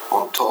week,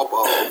 on top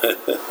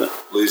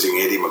of losing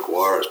Eddie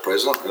Maguire as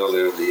president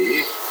earlier in the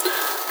year,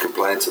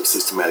 complaints of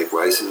systematic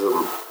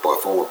racism by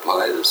former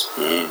players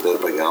that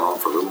have been going on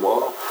for a little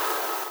while,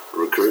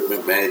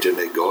 recruitment manager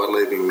Ned Guy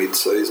leaving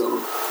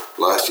mid-season,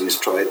 last year's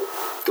trade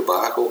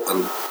debacle,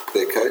 and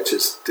their coach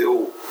is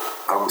still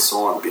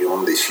unsigned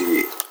beyond this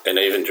year. And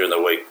even during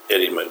the week,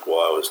 Eddie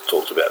Maguire was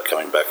talked about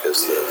coming back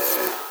as the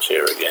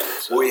chair again.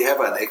 So. We have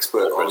an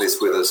expert on this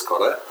with us,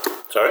 Cotto.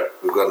 Sorry?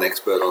 We've got an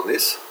expert on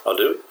this. Oh,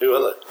 do we? Who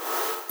are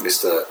they?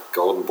 Mr.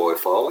 Golden Boy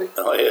Foley.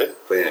 Oh, yeah.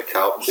 Being a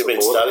Carlton supporter.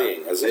 He's been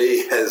studying, has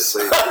he? He has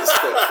seen this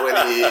for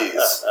 20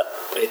 years.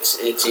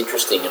 It's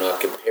interesting, and I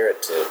compare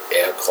it to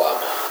our club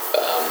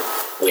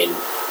when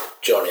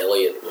John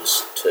Elliott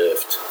was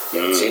turfed.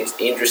 It's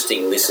interesting,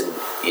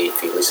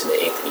 if you listen to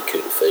Anthony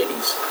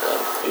Koutafidis,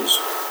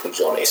 who's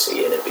on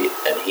SEN a bit,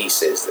 and he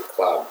says the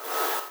club,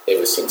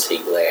 ever since he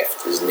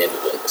left, has never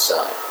been the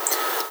same.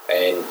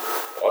 And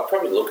I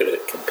probably look at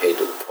it compared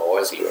to the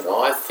Pies here, and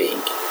I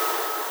think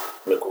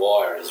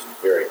Maguire is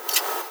very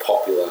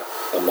popular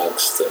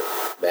amongst the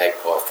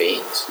Magpie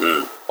fans,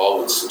 I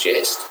would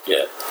suggest.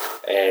 Yeah.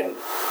 And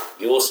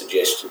your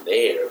suggestion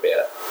there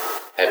about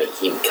having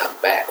him come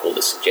back, or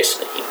the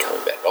suggestion of him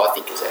coming back, I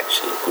think is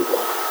actually a good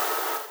one.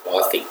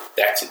 I think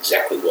that's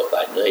exactly what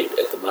they need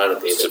at the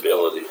moment.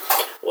 Stability.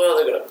 Well,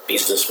 they've got a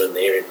businessman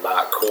there in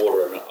Mark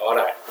Corder, and I don't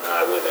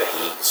know whether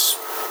he's...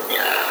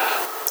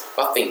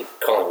 I think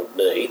Collingwood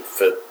need,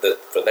 for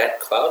that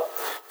club,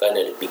 they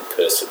need a big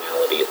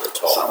personality at the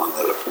top. Someone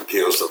that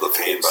appeals to the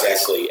fan base.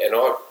 Exactly, and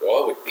I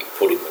would be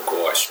putting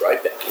Maguire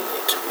straight back in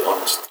there, to be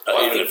honest.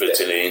 Even if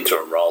it's in an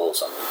interim role or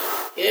something.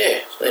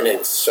 Yeah, and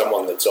it's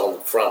someone that's on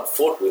the front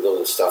foot with all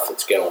the stuff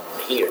that's going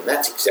on here, and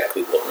that's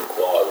exactly what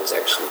Maguire was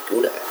actually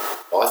good at,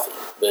 I think.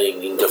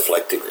 Being in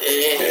deflecting.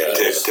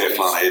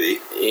 Teflon Eddie.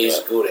 He's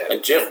good at it.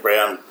 And Jeff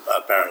Brown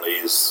apparently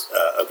is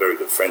a very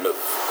good friend of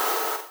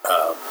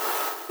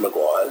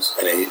Maguire's,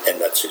 and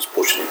that's who's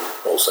pushing him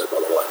also, by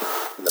the way,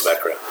 in the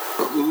background.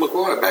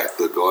 Maguire backed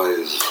the guy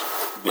who's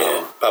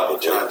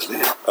Publicly. charge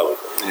now.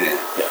 Publicly.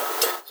 Yeah.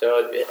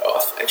 So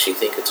I actually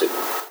think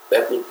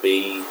that would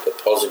be a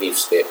positive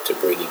step to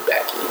bring him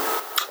back in.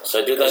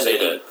 So did they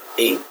need it?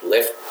 He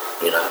left,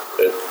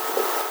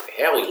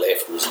 how he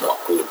left was not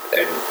good,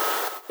 and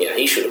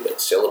he should have been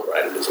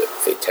celebrated as a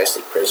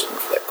fantastic president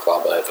for that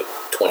club over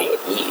 20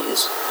 odd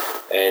years,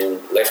 and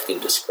left in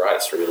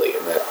disgrace really,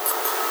 and that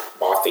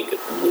I think it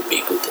would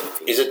be a good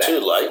thing. If Is it too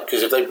late?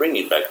 Because if they bring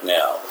him back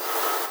now,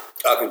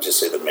 I can just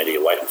see the media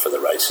waiting for the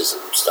racism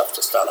stuff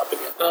to start up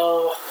again.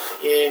 Oh,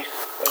 yeah.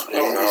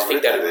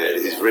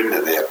 He's written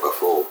it out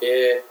before.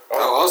 Yeah.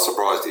 I was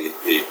surprised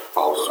he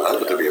folded it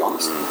over, to be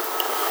honest.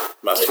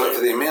 Must For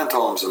be. the amount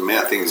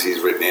of things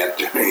he's written out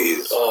during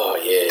his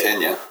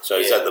tenure. So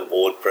is that the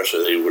board pressure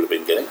that he would have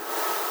been getting?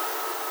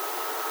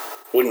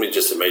 Wouldn't be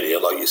just the media,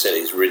 like you said,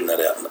 he's written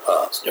that out in the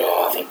past.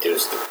 Oh, I think there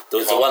was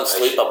the one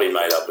slip up he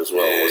made up as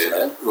well, wasn't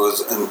there? It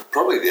was, and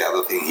probably the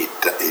other thing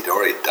he'd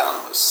already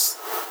done was,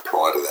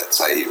 prior to that,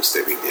 say he was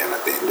stepping down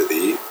at the end of the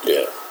year.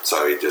 Yeah.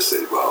 So he just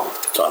said, well,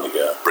 Time to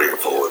go. bring it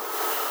forward.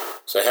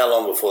 So how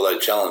long before they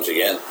challenge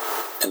again?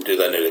 And do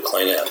they need a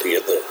clean out to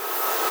get there?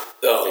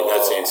 I think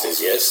that's the answer is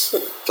yes.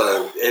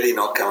 So Eddie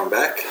not coming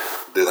back?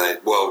 Do they?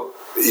 Well,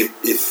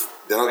 if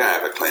they're not going to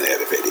have a clean out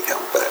if Eddie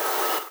comes back.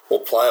 Well,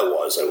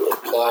 player-wise, they will.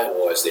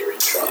 Player-wise, they're in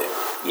trouble.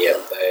 Yeah,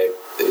 they're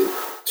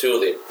two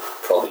of their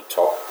probably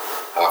top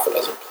half a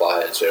dozen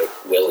players are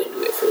well into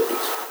their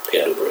 30s,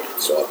 Pendlebury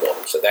and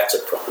Sidebottom. So that's a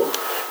problem.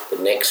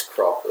 The next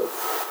crop of...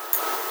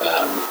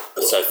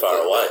 so far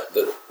away.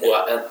 The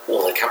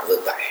couple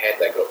that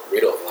they got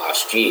rid of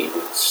last year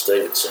with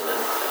Stevenson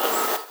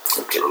and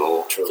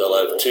Trelaw.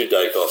 They'll have two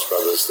Dacos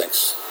brothers,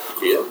 thanks.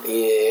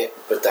 Yeah,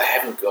 but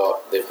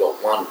they've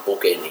got one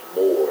bookending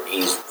more, and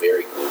he's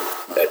very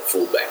good at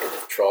fullback, and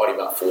they've tried him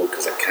up forward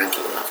because they can't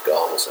get enough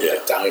goals, and they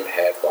don't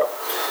have,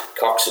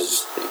 Cox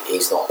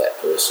he's not that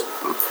person.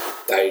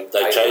 They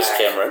chased lack,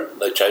 Cameron,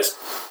 they chased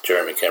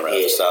Jeremy Cameron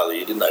at the start of the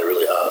year, didn't they,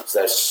 really hard?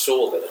 They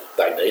saw that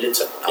they needed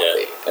someone up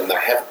there, and they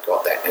haven't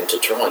got that, and to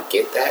try and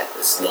get that,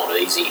 it's not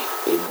easy.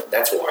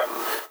 That's why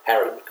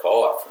Harry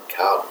Mackay from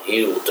Carlton,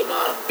 he will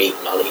demand big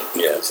money.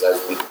 Yeah.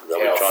 Those big They'll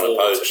be trying to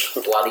poach.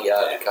 bloody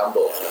hard to come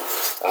by.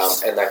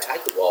 And they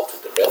take a while to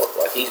develop.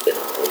 Like, he's been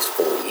on at least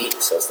 4 years,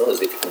 so it's not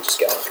as if you can just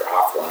go and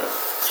draft one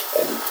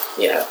and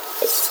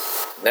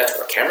that's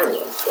what Cameron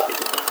learned bloody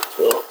good money as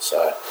well.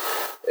 So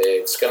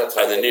it's going to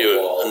take a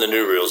while. And the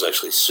new rules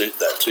actually suit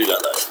that too,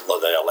 don't they?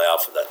 Like, they allow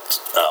for that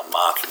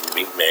marking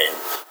big man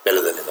better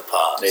than in the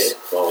past. Yeah,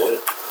 well, would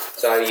it?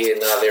 So, they're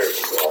a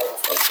big role.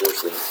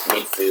 Unfortunately,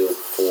 midfield,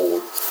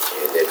 forward,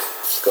 they've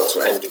got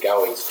some... And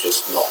DeGoey's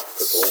just not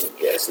performing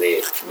as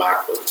their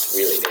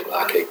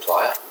marquee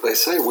player. They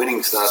say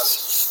winning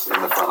starts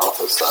in the front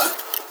office, though.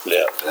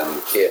 Yeah.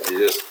 And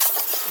you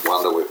just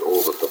wonder, with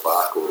all the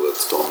debacle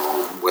that's gone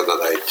on, whether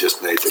they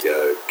just need to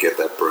go get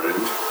that broom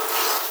and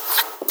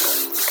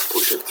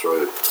push it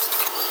through.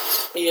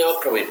 Yeah,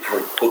 I'd probably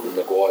put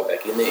Maguire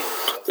back in there.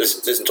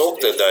 There's talk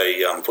that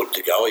they put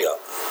DeGoey up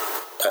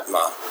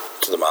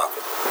to the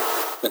market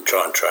and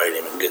try and trade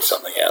him and get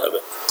something out of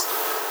it.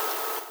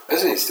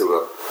 Hasn't he still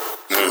got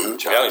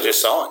He only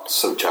just signed.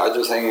 some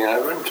charges hanging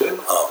over him too?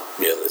 Oh,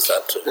 yeah, there's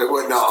that too.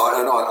 Well, no,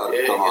 I'm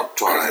not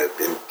trying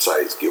to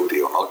say he's guilty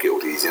or not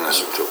guilty. He's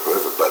innocent until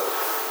proven. But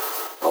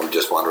I'm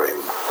just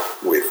wondering,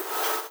 with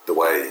the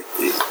way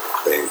he's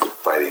been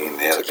fading in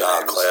and out of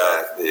dark games,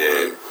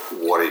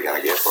 cloud. what are you going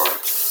to get for him?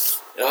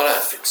 I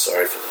don't feel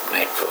sorry for the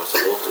Magpies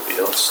at all, to be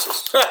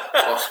honest.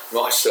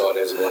 My side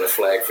hasn't won a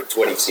flag for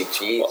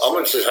 26 years. Well,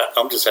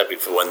 I'm just happy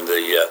for when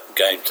the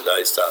game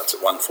today starts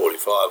at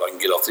 1:45. I can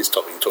get off this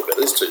topic and talk about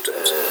these two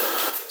teams.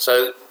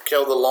 So,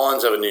 Kel, the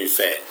Lions have a new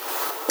fan.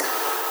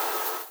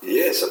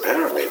 Yes,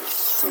 apparently.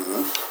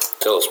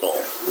 Tell us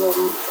more.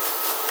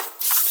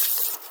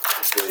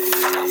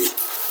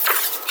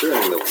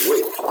 During the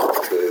week,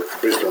 the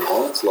Brisbane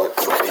Lions, like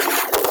many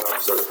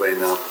clubs, have been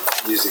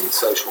using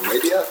social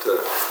media to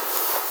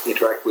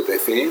interact with their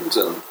fans,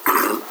 and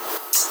I'm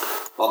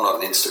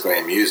not an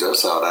Instagram user,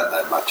 so I don't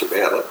know much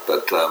about it,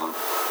 but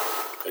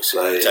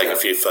they take a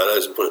few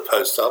photos and put a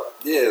post up.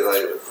 Yeah,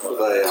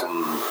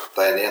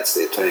 they announced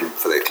their team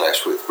for their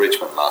clash with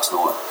Richmond last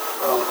night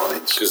on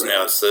Instagram. Because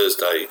now it's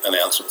Thursday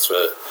announcements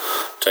for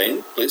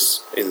team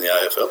lists in the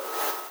AFL.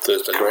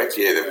 Thursday. Correct,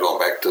 yeah, they've gone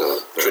back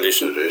to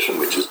tradition,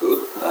 which is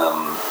good.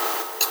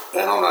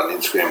 And I'm not an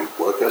Instagram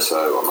worker,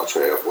 so I'm not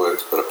sure how it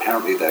works, but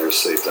apparently they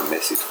received a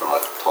message from a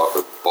type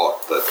of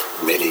bot that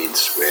many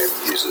Instagram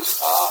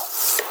users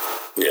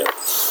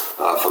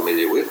are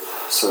familiar with.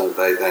 So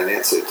they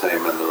announced their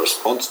team, and the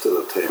response to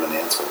the team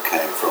announcement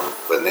came from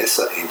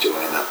Vanessa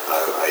Angelina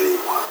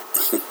 081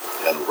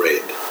 and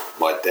read,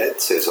 "My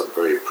dad says I'm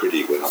very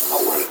pretty when I'm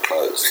not wearing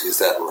clothes. Is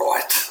that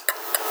right?"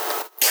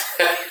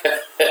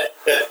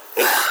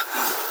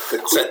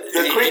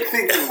 The quick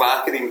thinking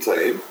marketing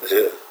team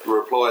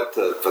replied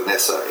to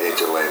Vanessa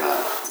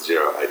Angelina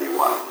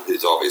 081,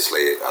 who's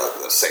obviously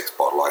a sex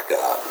bot, like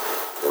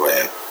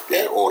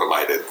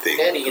automated thing.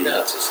 How do you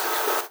know it's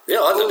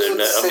Yeah, I've never even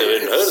heard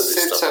of this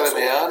said stuff. so in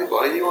the article.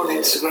 Are you on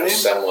Instagram?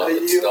 Someone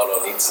that's not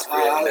on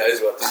Instagram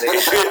knows what to say.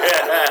 This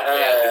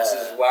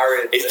is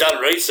worried. He's done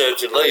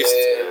research at least.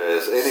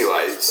 Yes.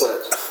 Anyway, so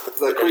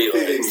the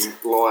quick-hitting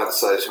Lions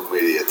social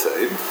media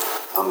team,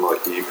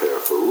 unlike you pair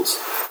of fools,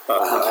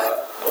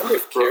 I wonder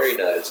if Kerry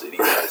knows that he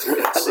knows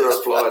about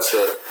replied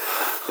to...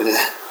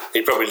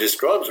 He probably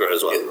describes her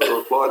as well.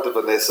 Replied to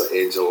Vanessa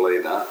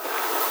Angelina.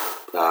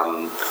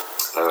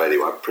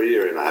 Anyway,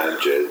 pre-year in a home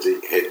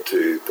jersey, head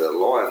to the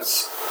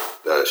Lions,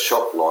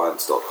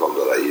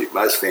 shoplions.com.au.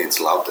 Most fans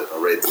loved it. I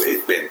read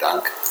with Ben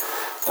Dunk.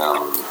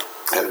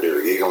 Had a bit of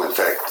a giggle. In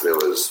fact, there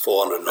was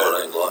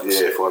 419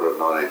 likes. Yeah,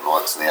 419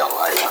 likes an hour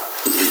later.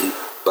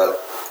 But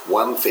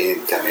one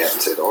fan came out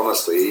and said,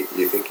 honestly,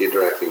 you think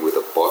interacting with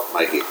a bot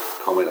making a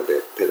comment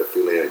about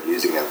pedophilia and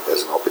using it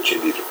as an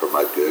opportunity to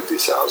promote Guernsey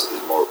sales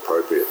is more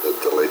appropriate than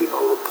deleting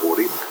or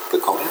reporting the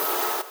comment?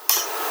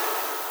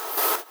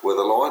 Were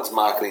the Lions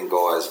marketing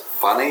guys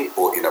funny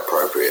or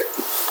inappropriate?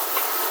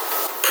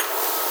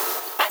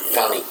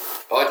 Funny.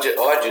 I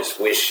just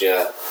wish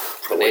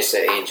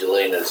Vanessa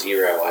Angelina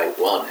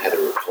 081 had a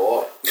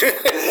reply.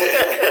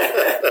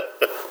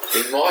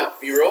 You might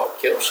be right,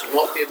 Kels. You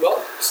might be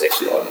right. It's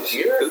actually on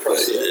zero.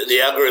 The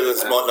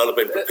algorithms might not have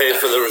been prepared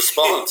for the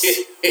response.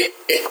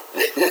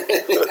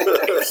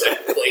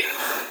 Exactly.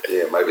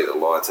 Yeah, maybe the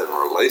Lions haven't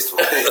released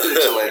what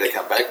they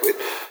come back with.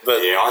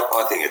 But yeah,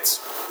 I think it's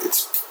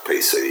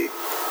PC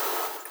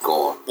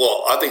gone.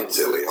 Well, I think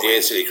silly. The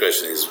answer to your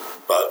question is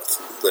both.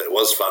 That it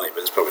was funny,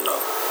 but it's probably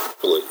not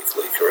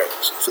politically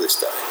correct for this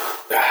day.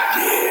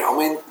 Yeah, I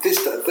mean,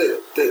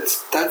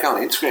 don't go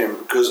on Instagram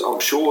because I'm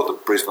sure the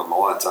Brisbane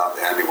Lions aren't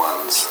the only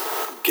ones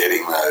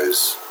getting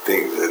those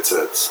things. It's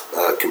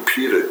a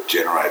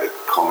computer-generated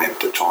comment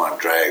to try and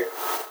drag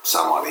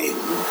someone in,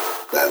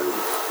 and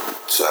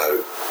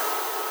so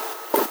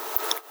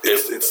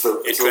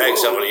it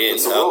drags somebody in.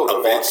 It's the world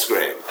of bot.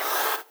 Instagram.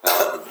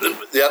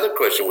 The other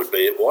question would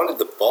be, why did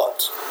the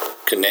bot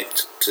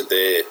connect to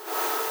their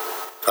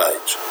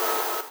page?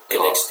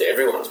 Connects to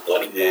everyone's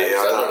bloody page.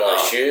 Yeah, I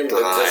assume.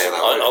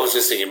 I was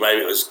just thinking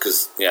maybe it was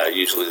because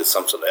usually there's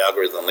some sort of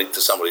algorithm linked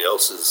to somebody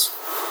else's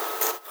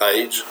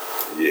page.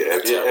 Yeah,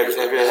 have you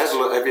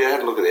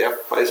had a look at our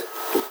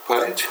Facebook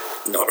page?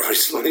 Not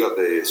recently. We've got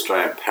the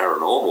Australian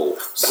Paranormal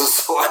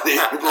Society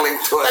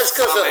linked to us.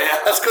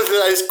 That's because of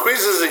those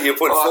quizzes that you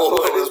put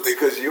forward. It was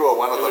because you are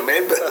one of the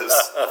members.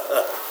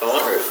 I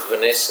wonder if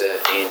Vanessa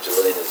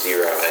Angelina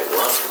 081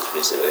 has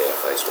visited our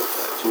Facebook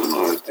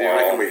page. Do you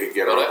reckon we could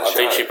get her on the I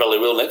think she probably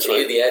will next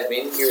week. You're the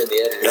admin. You're in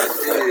the admin.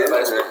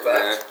 Facebook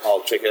page.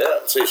 I'll check it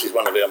out. See if she's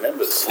one of our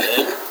members.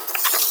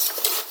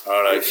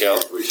 All right,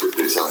 Cal. We should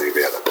do something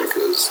about it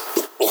because...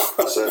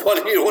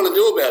 What do you want to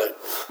do about it?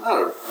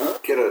 No,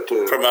 get her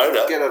to... Promote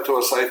her. Get her to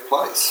a safe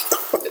place.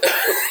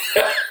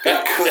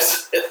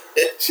 Because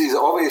she's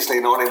obviously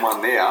not in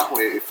one now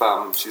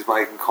if she's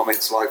making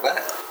comments like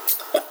that.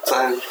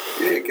 So,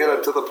 yeah, get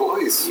her to the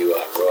police. You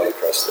are right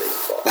across these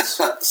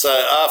files. So,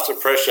 after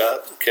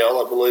pressure,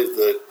 Cal, I believe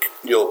that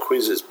your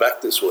quiz is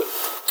back this week.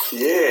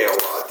 Yeah,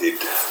 well, I did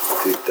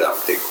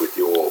think with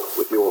your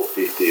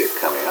 50th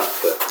coming up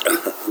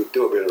that we'd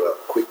do a bit of a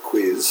quick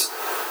quiz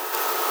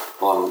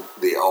on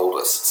the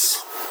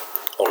oldests.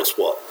 Oldest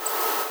what?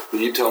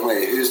 Will you tell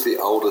me who's the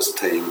oldest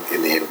team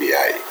in the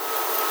NBA?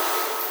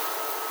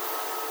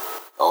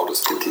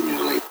 Oldest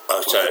continually.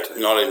 Oh, so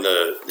not in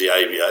the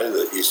ABA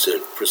that used to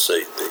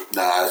precede the...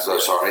 No,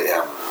 sorry,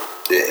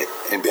 the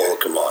NBA. Or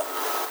combined?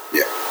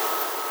 Yeah.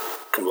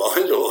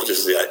 Combined or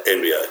just the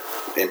NBA?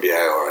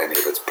 NBA or any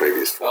of its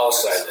previous... I'll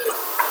say the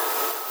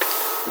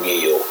New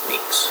York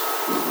Knicks.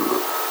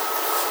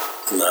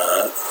 Mm-hmm.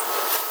 No.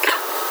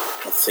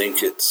 I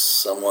think it's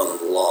someone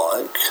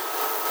like...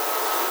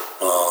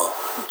 Oh,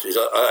 geez,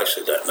 I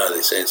actually don't know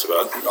this answer,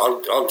 but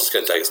I'm just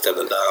going to take a stab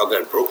at that. I'll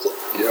go Brooklyn.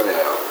 Yeah.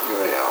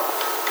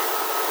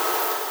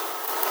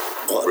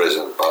 What?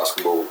 Resident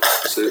basketball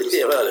superstar.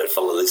 Yeah, but I don't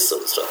follow this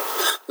sort of stuff.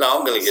 No,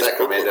 I'm going to guess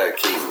Sacramento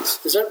Brooklyn. Kings.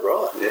 Is that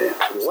right? Yeah.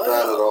 Wow.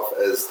 Started off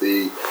as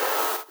the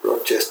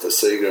Rochester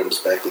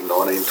Seagrams back in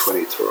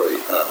 1923.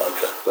 Oh,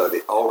 okay. So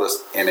the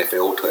oldest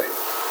NFL team.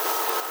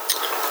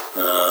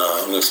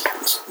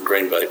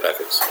 Green Bay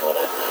Packers. I don't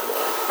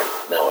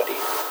know. No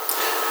idea.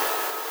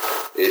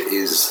 It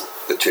is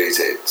the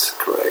Cheeseheads,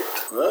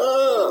 correct?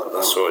 Oh,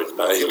 I saw his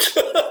page.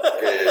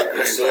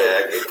 Yeah, I saw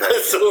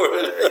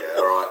it.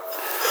 Yeah, all right.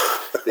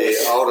 The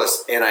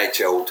oldest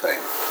NHL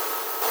team.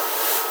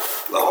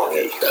 The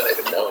hockey. Don't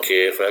even know.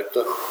 Care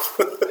factor.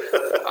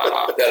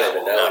 Don't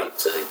even know any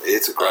team.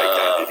 It's a great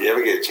game. If you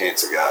ever get a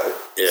chance to go,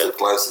 it's the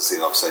closest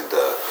thing I've seen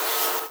to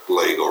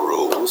league or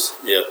rules.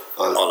 Yep,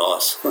 on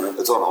ice.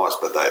 It's on ice,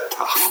 but they're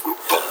tough.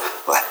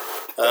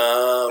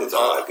 It's a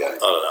hard game. I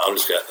don't know. I'm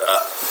just going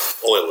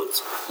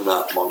Oilers.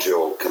 No,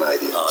 Montreal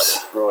Canadiens.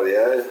 Oh,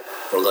 Rightio.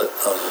 Well,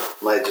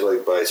 Major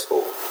League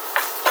Baseball.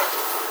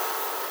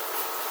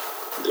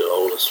 the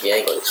oldest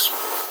Yankees. place.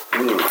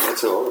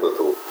 That's what I would have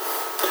thought.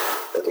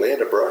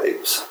 Atlanta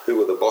Braves, who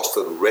were the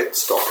Boston Red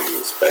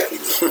Stockings back in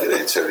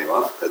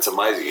 1871. It's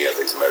amazing how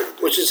these American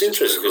teams Which is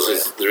interesting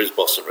because there is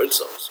Boston Red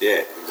Sox.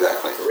 Yeah,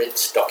 exactly. Red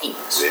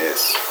Stockings.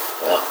 Yes.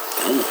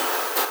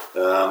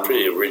 Wow.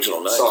 Pretty original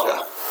name.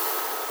 Soccer.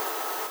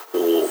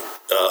 Or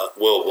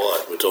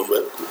worldwide, we're talking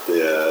about.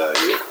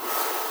 Yeah.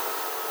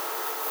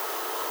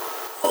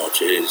 Oh,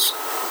 jeez.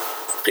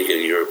 Pick a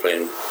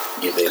European.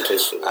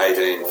 Juventus.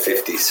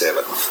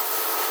 1857.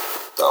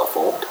 They were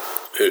formed.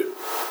 Who?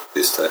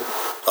 This team.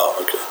 Oh,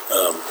 okay.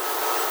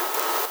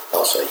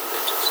 I'll say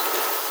Juventus.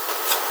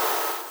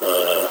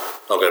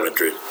 I'll go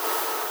Madrid.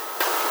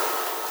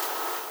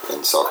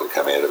 And soccer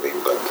come out of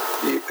England.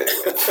 You pick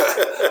It's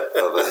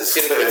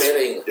going to come out of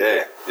England.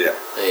 Yeah. Yeah,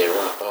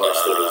 right. I always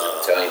thought it was an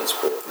Italian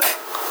sport.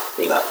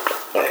 No.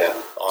 Okay.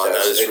 Oh, no,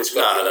 it's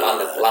got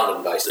to be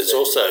London-based. It's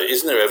also,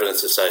 isn't there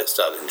evidence to say it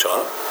started in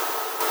China?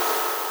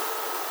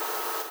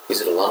 Is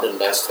it a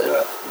London-based team?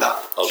 No.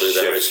 I'll do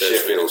that research.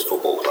 Sheffield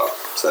Football Club.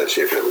 So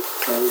Sheffield.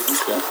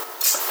 Okay.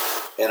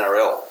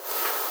 NRL.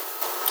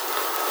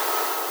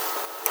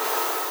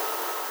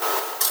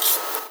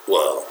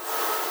 Well,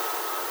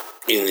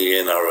 in the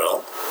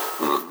NRL,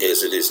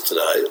 as it is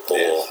today, or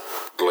Yes.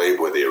 Glebe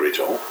were the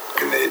original.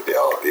 In the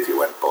old, if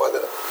you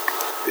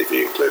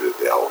included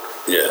the old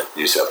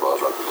New South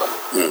Wales Rugby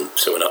League.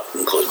 so we're not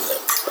including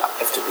them.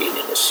 Have to be an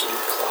inner city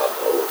club,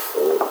 I would have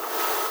thought.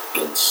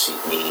 In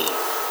Sydney.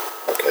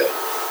 Okay.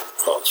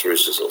 Oh, it's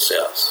Roosters or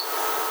Souths.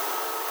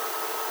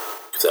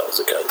 If that was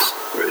the case.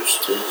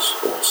 Roosters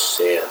or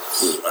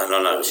Souths? I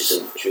don't know.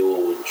 St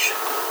George.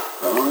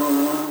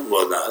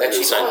 Well, no.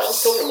 Actually, I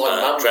was talking to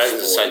my mum.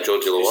 Dragons of St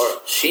George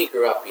Illawarra. She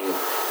grew up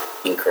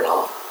in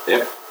Cronulla.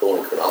 Yep. Born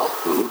in Cronulla.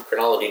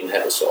 Cronulla didn't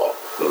have a side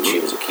when she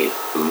was a kid.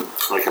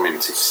 They come in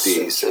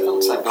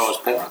 67, same time as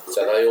Penrith.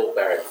 So they all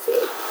barracked for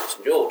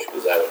St George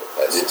because they were the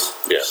closest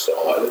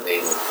side, and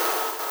then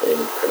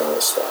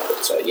Cronulla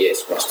started. So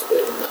yes, must have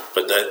been that.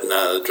 But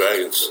the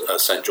Dragons are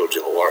St George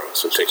Illawarra,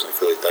 so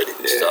technically they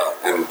didn't start.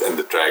 And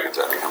the Dragons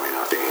only come in,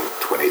 I think, in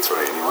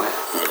 23 anyway.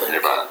 And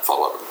everyone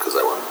followed them because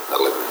they won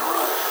 11 in a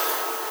row.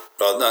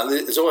 Well, no,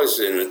 there's always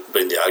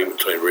been the argument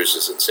between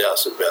Roosters and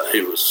Souths about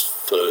who was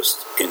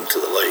first into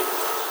the league.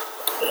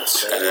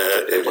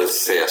 It was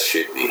South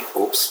Shitney.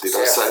 Oops, did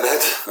I say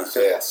that?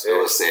 South. It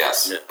was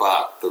South. Yeah.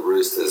 But the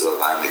Roosters are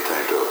the only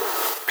team to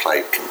have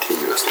played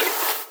continuously.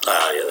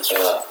 Ah, yeah, that's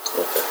right.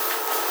 Okay.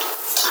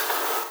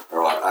 All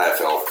right,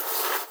 AFL.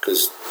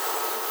 Because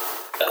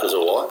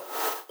of why?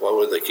 Why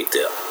were they kicked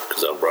out?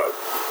 Because they were broke.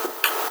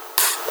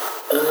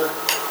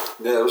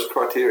 Yeah, there was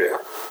criteria.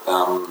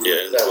 That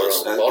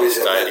was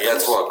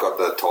that's why I've got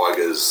the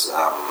Tigers.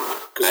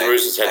 Because the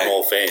Roosters had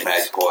more fans.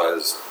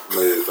 Magpies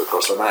move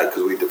across the night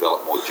because we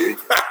developed more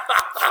juniors. At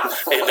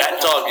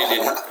that time, you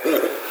didn't.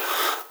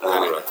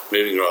 Anyway,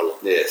 moving right along.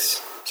 Yes.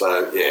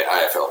 So, yeah,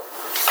 AFL.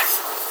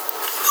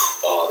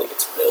 Oh, I think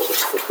it's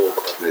Melbourne Football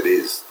Club. It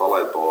is,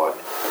 followed by...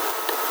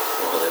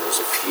 Well, there was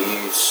a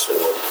few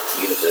sort of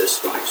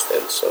universities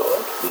that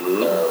side,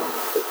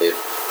 but they've...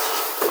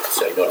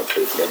 So you're not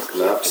including them because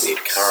they have to be a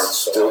current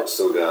side.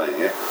 Still going,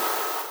 yeah.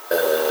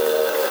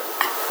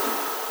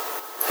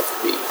 Have to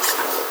be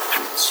another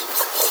city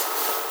club.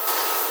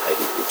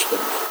 Maybe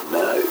Richmond.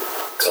 No,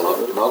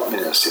 not in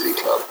our city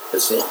club.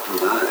 It's not?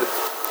 No.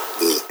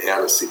 As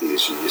out of city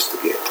as you used to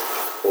get.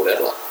 Port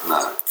Adelaide.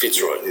 No.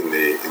 Fitzroy. In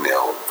the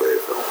old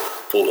VFL.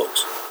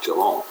 Bulldogs.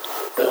 Geelong.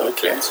 Oh,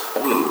 okay.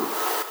 There you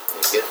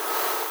go.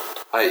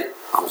 Hey,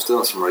 I was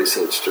doing some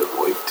research during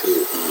the week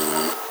too.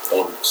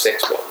 On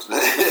sex bombs. No,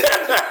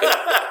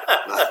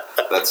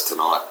 that's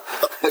tonight.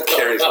 It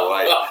carries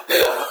away.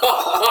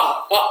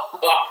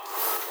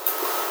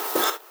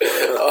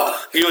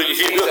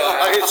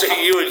 I can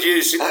see you and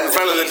you sitting in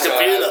front of the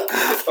computer.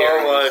 Oh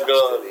my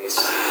God.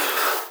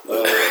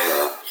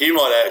 You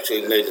might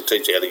actually need to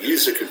teach you how to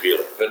use a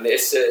computer.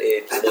 Vanessa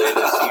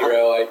Angelina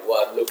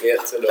 081. Look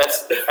out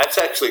tonight. That's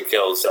actually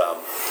Kel's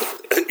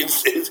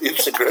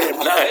Instagram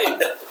name.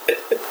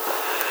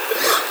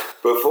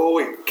 Before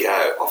we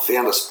go, I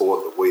found a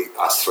sport that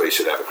us three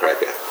should have a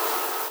crack at.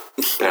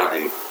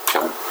 Apparently,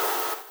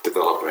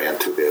 developed around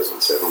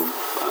 2007.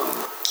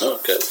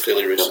 Okay,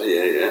 fairly recent.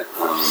 Yeah.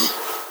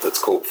 It's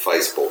called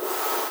Faceball.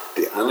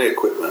 The only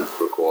equipment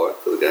required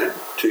for the game: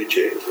 2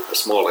 chairs, a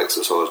small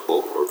exercise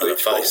ball, or a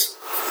beach ball.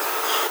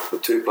 The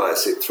 2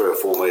 players sit 3 or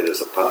 4 metres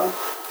apart.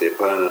 The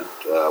opponent,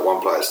 one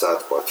player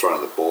starts by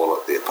throwing the ball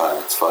at the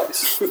opponent's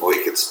face, or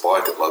you can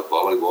spike it like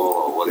volleyball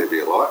or whatever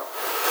you like.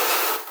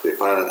 The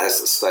opponent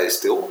has to stay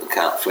still and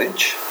can't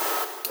flinch,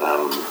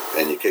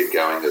 and you keep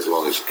going as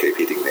long as you keep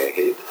hitting their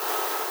head.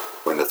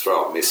 When the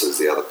throw misses,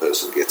 the other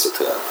person gets a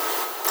turn.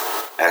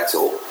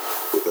 Axel,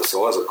 with the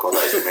size of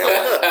Cotto's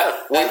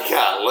mouth, we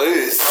can't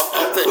lose.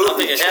 I'm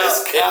thinking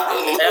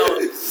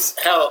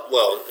how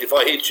well, if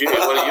I hit you,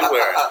 what are you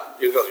wearing?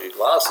 You've got your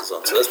glasses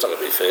on, so that's not going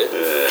to be fair.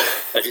 Yeah.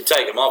 If you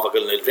take them off, I've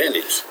got an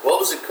advantage. What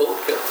was it called?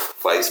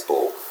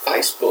 Faceball.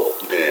 Faceball.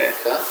 Yeah.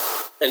 Okay.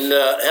 And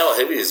how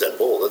heavy is that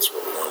ball? That's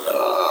what we want to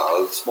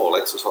know. A small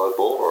exercise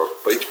ball or a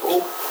beach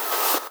ball.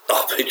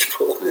 Oh, beach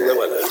ball. Yeah. That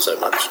won't hurt so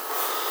much.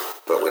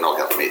 but we're not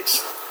going to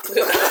miss.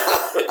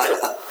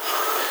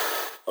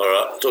 All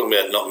right, talking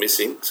about not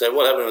missing. So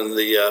what happened in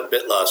the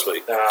bet last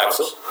week,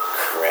 Axel?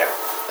 Crap.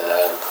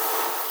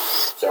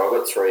 So I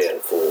got 3 out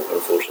of 4.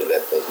 Unfortunately,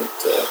 that doesn't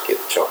get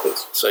the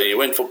chocolates. So you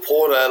went for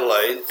Port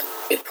Adelaide.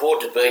 It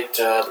Port to beat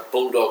the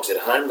Bulldogs at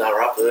home. They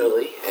were up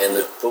early, and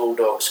the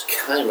Bulldogs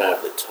came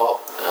over the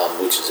top,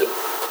 which is a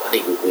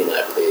bloody good win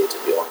over there, to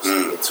be honest.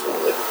 Against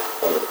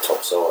one of the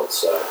top sides.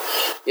 So,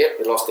 yep,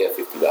 we lost our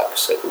 $50.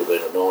 That would have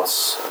been a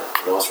nice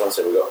one.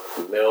 So we got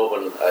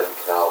Melbourne over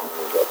Carlton.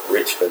 We got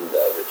Richmond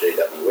over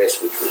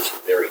GWS, which was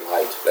very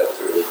late. That was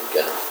a really good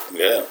game.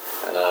 Yeah.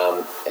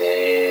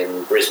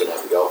 And Brisbane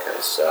over Gold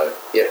Coast. So,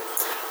 yep,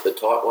 the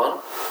tight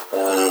one.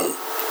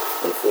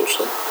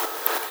 Unfortunately.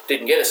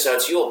 Didn't get us, so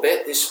it's your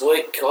bet this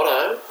week,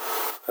 Cotto.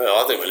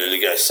 Well, I think we need to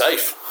go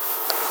safe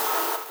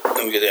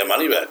and get our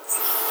money back.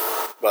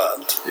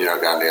 But You're not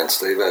going down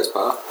Steve-O's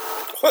path?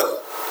 Fuck.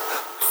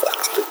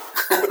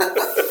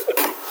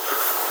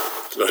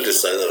 Did I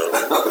just say that?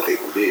 I think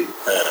we did.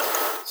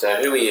 So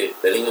who are you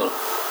betting on?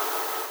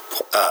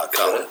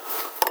 Carlton.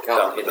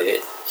 Carlton head to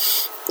head.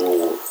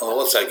 Oh,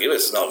 what's that give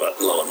us? Not a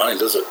lot of money,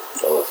 does it?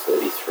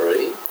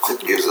 $1.33. It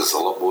gives us a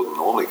lot more than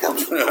normally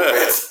comes from the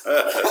bets.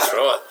 That's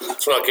right.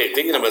 That's what I keep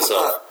thinking to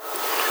myself.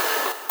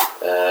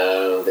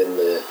 Then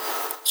the...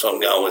 So I'm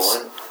going with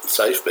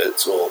safe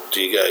bets, or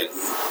do you go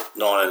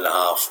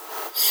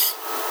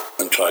 9.5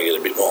 and try and get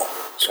a bit more?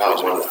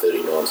 Carlton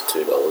 $1.39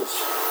 to $2.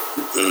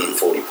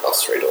 40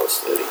 plus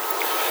 $3.30.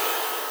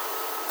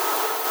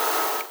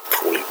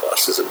 40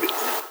 plus is a bit...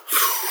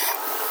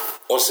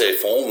 What's their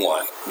form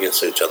like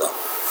against each other?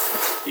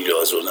 You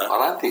guys will know. I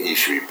don't think you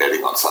should be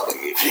betting on something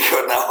if you've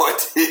got no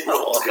idea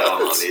what's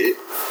going on here.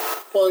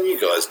 Well, you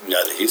guys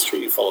know the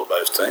history. You follow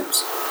both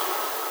teams.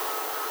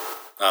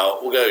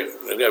 We'll go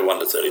 1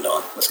 to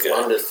 39. Let's go.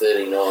 1 to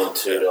 39,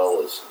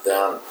 $2.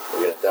 Done.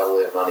 We're going to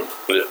double our money.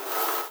 Yeah.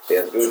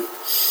 Sounds good. 1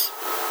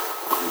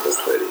 to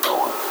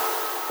 39.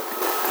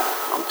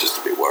 I'm just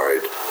a bit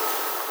worried.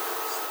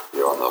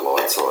 You're on the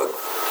light side.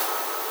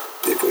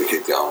 If we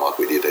keep going like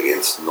we did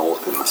against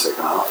North in the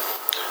second half.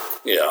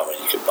 Yeah, I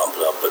mean, you can bump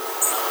it up, but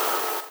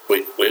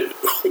we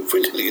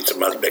need to get some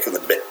money back in the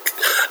bank.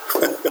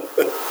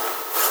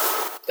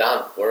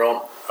 Done. We're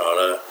on.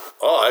 Righto.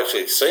 Oh, I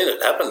actually seen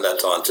it happen that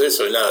time too,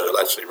 so we know it'll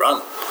actually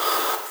run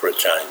for a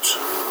change.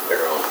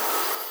 We're on.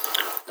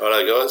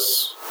 Righto,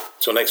 guys.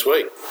 Till next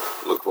week.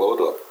 Look forward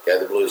to it. Go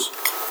the Blues.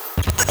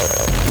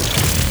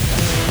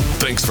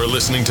 Thanks for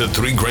listening to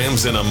 3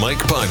 Grams and a Mic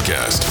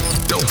podcast.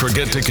 Don't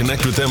forget to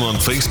connect with them on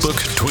Facebook,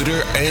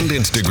 Twitter, and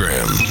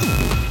Instagram.